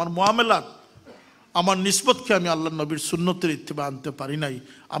সম্পর্ক, আমার মুআমালাত, আমার নিসবতকে আমি আল্লাহ নবীর সুন্নতের ইত্তেবা আনতে পারি নাই।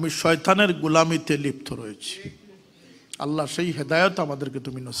 আমি শয়তানের গোলামিতে লিপ্ত রয়েছি। আল্লাহ সেই হেদায়েত আমাদেরকে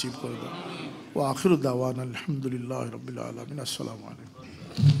তুমি নসিব করে দাও। ওয়া আখিরু দাওয়ানা আলহামদুলিল্লাহি রাব্বিল আলামিন। আসসালামু আলাইকুম।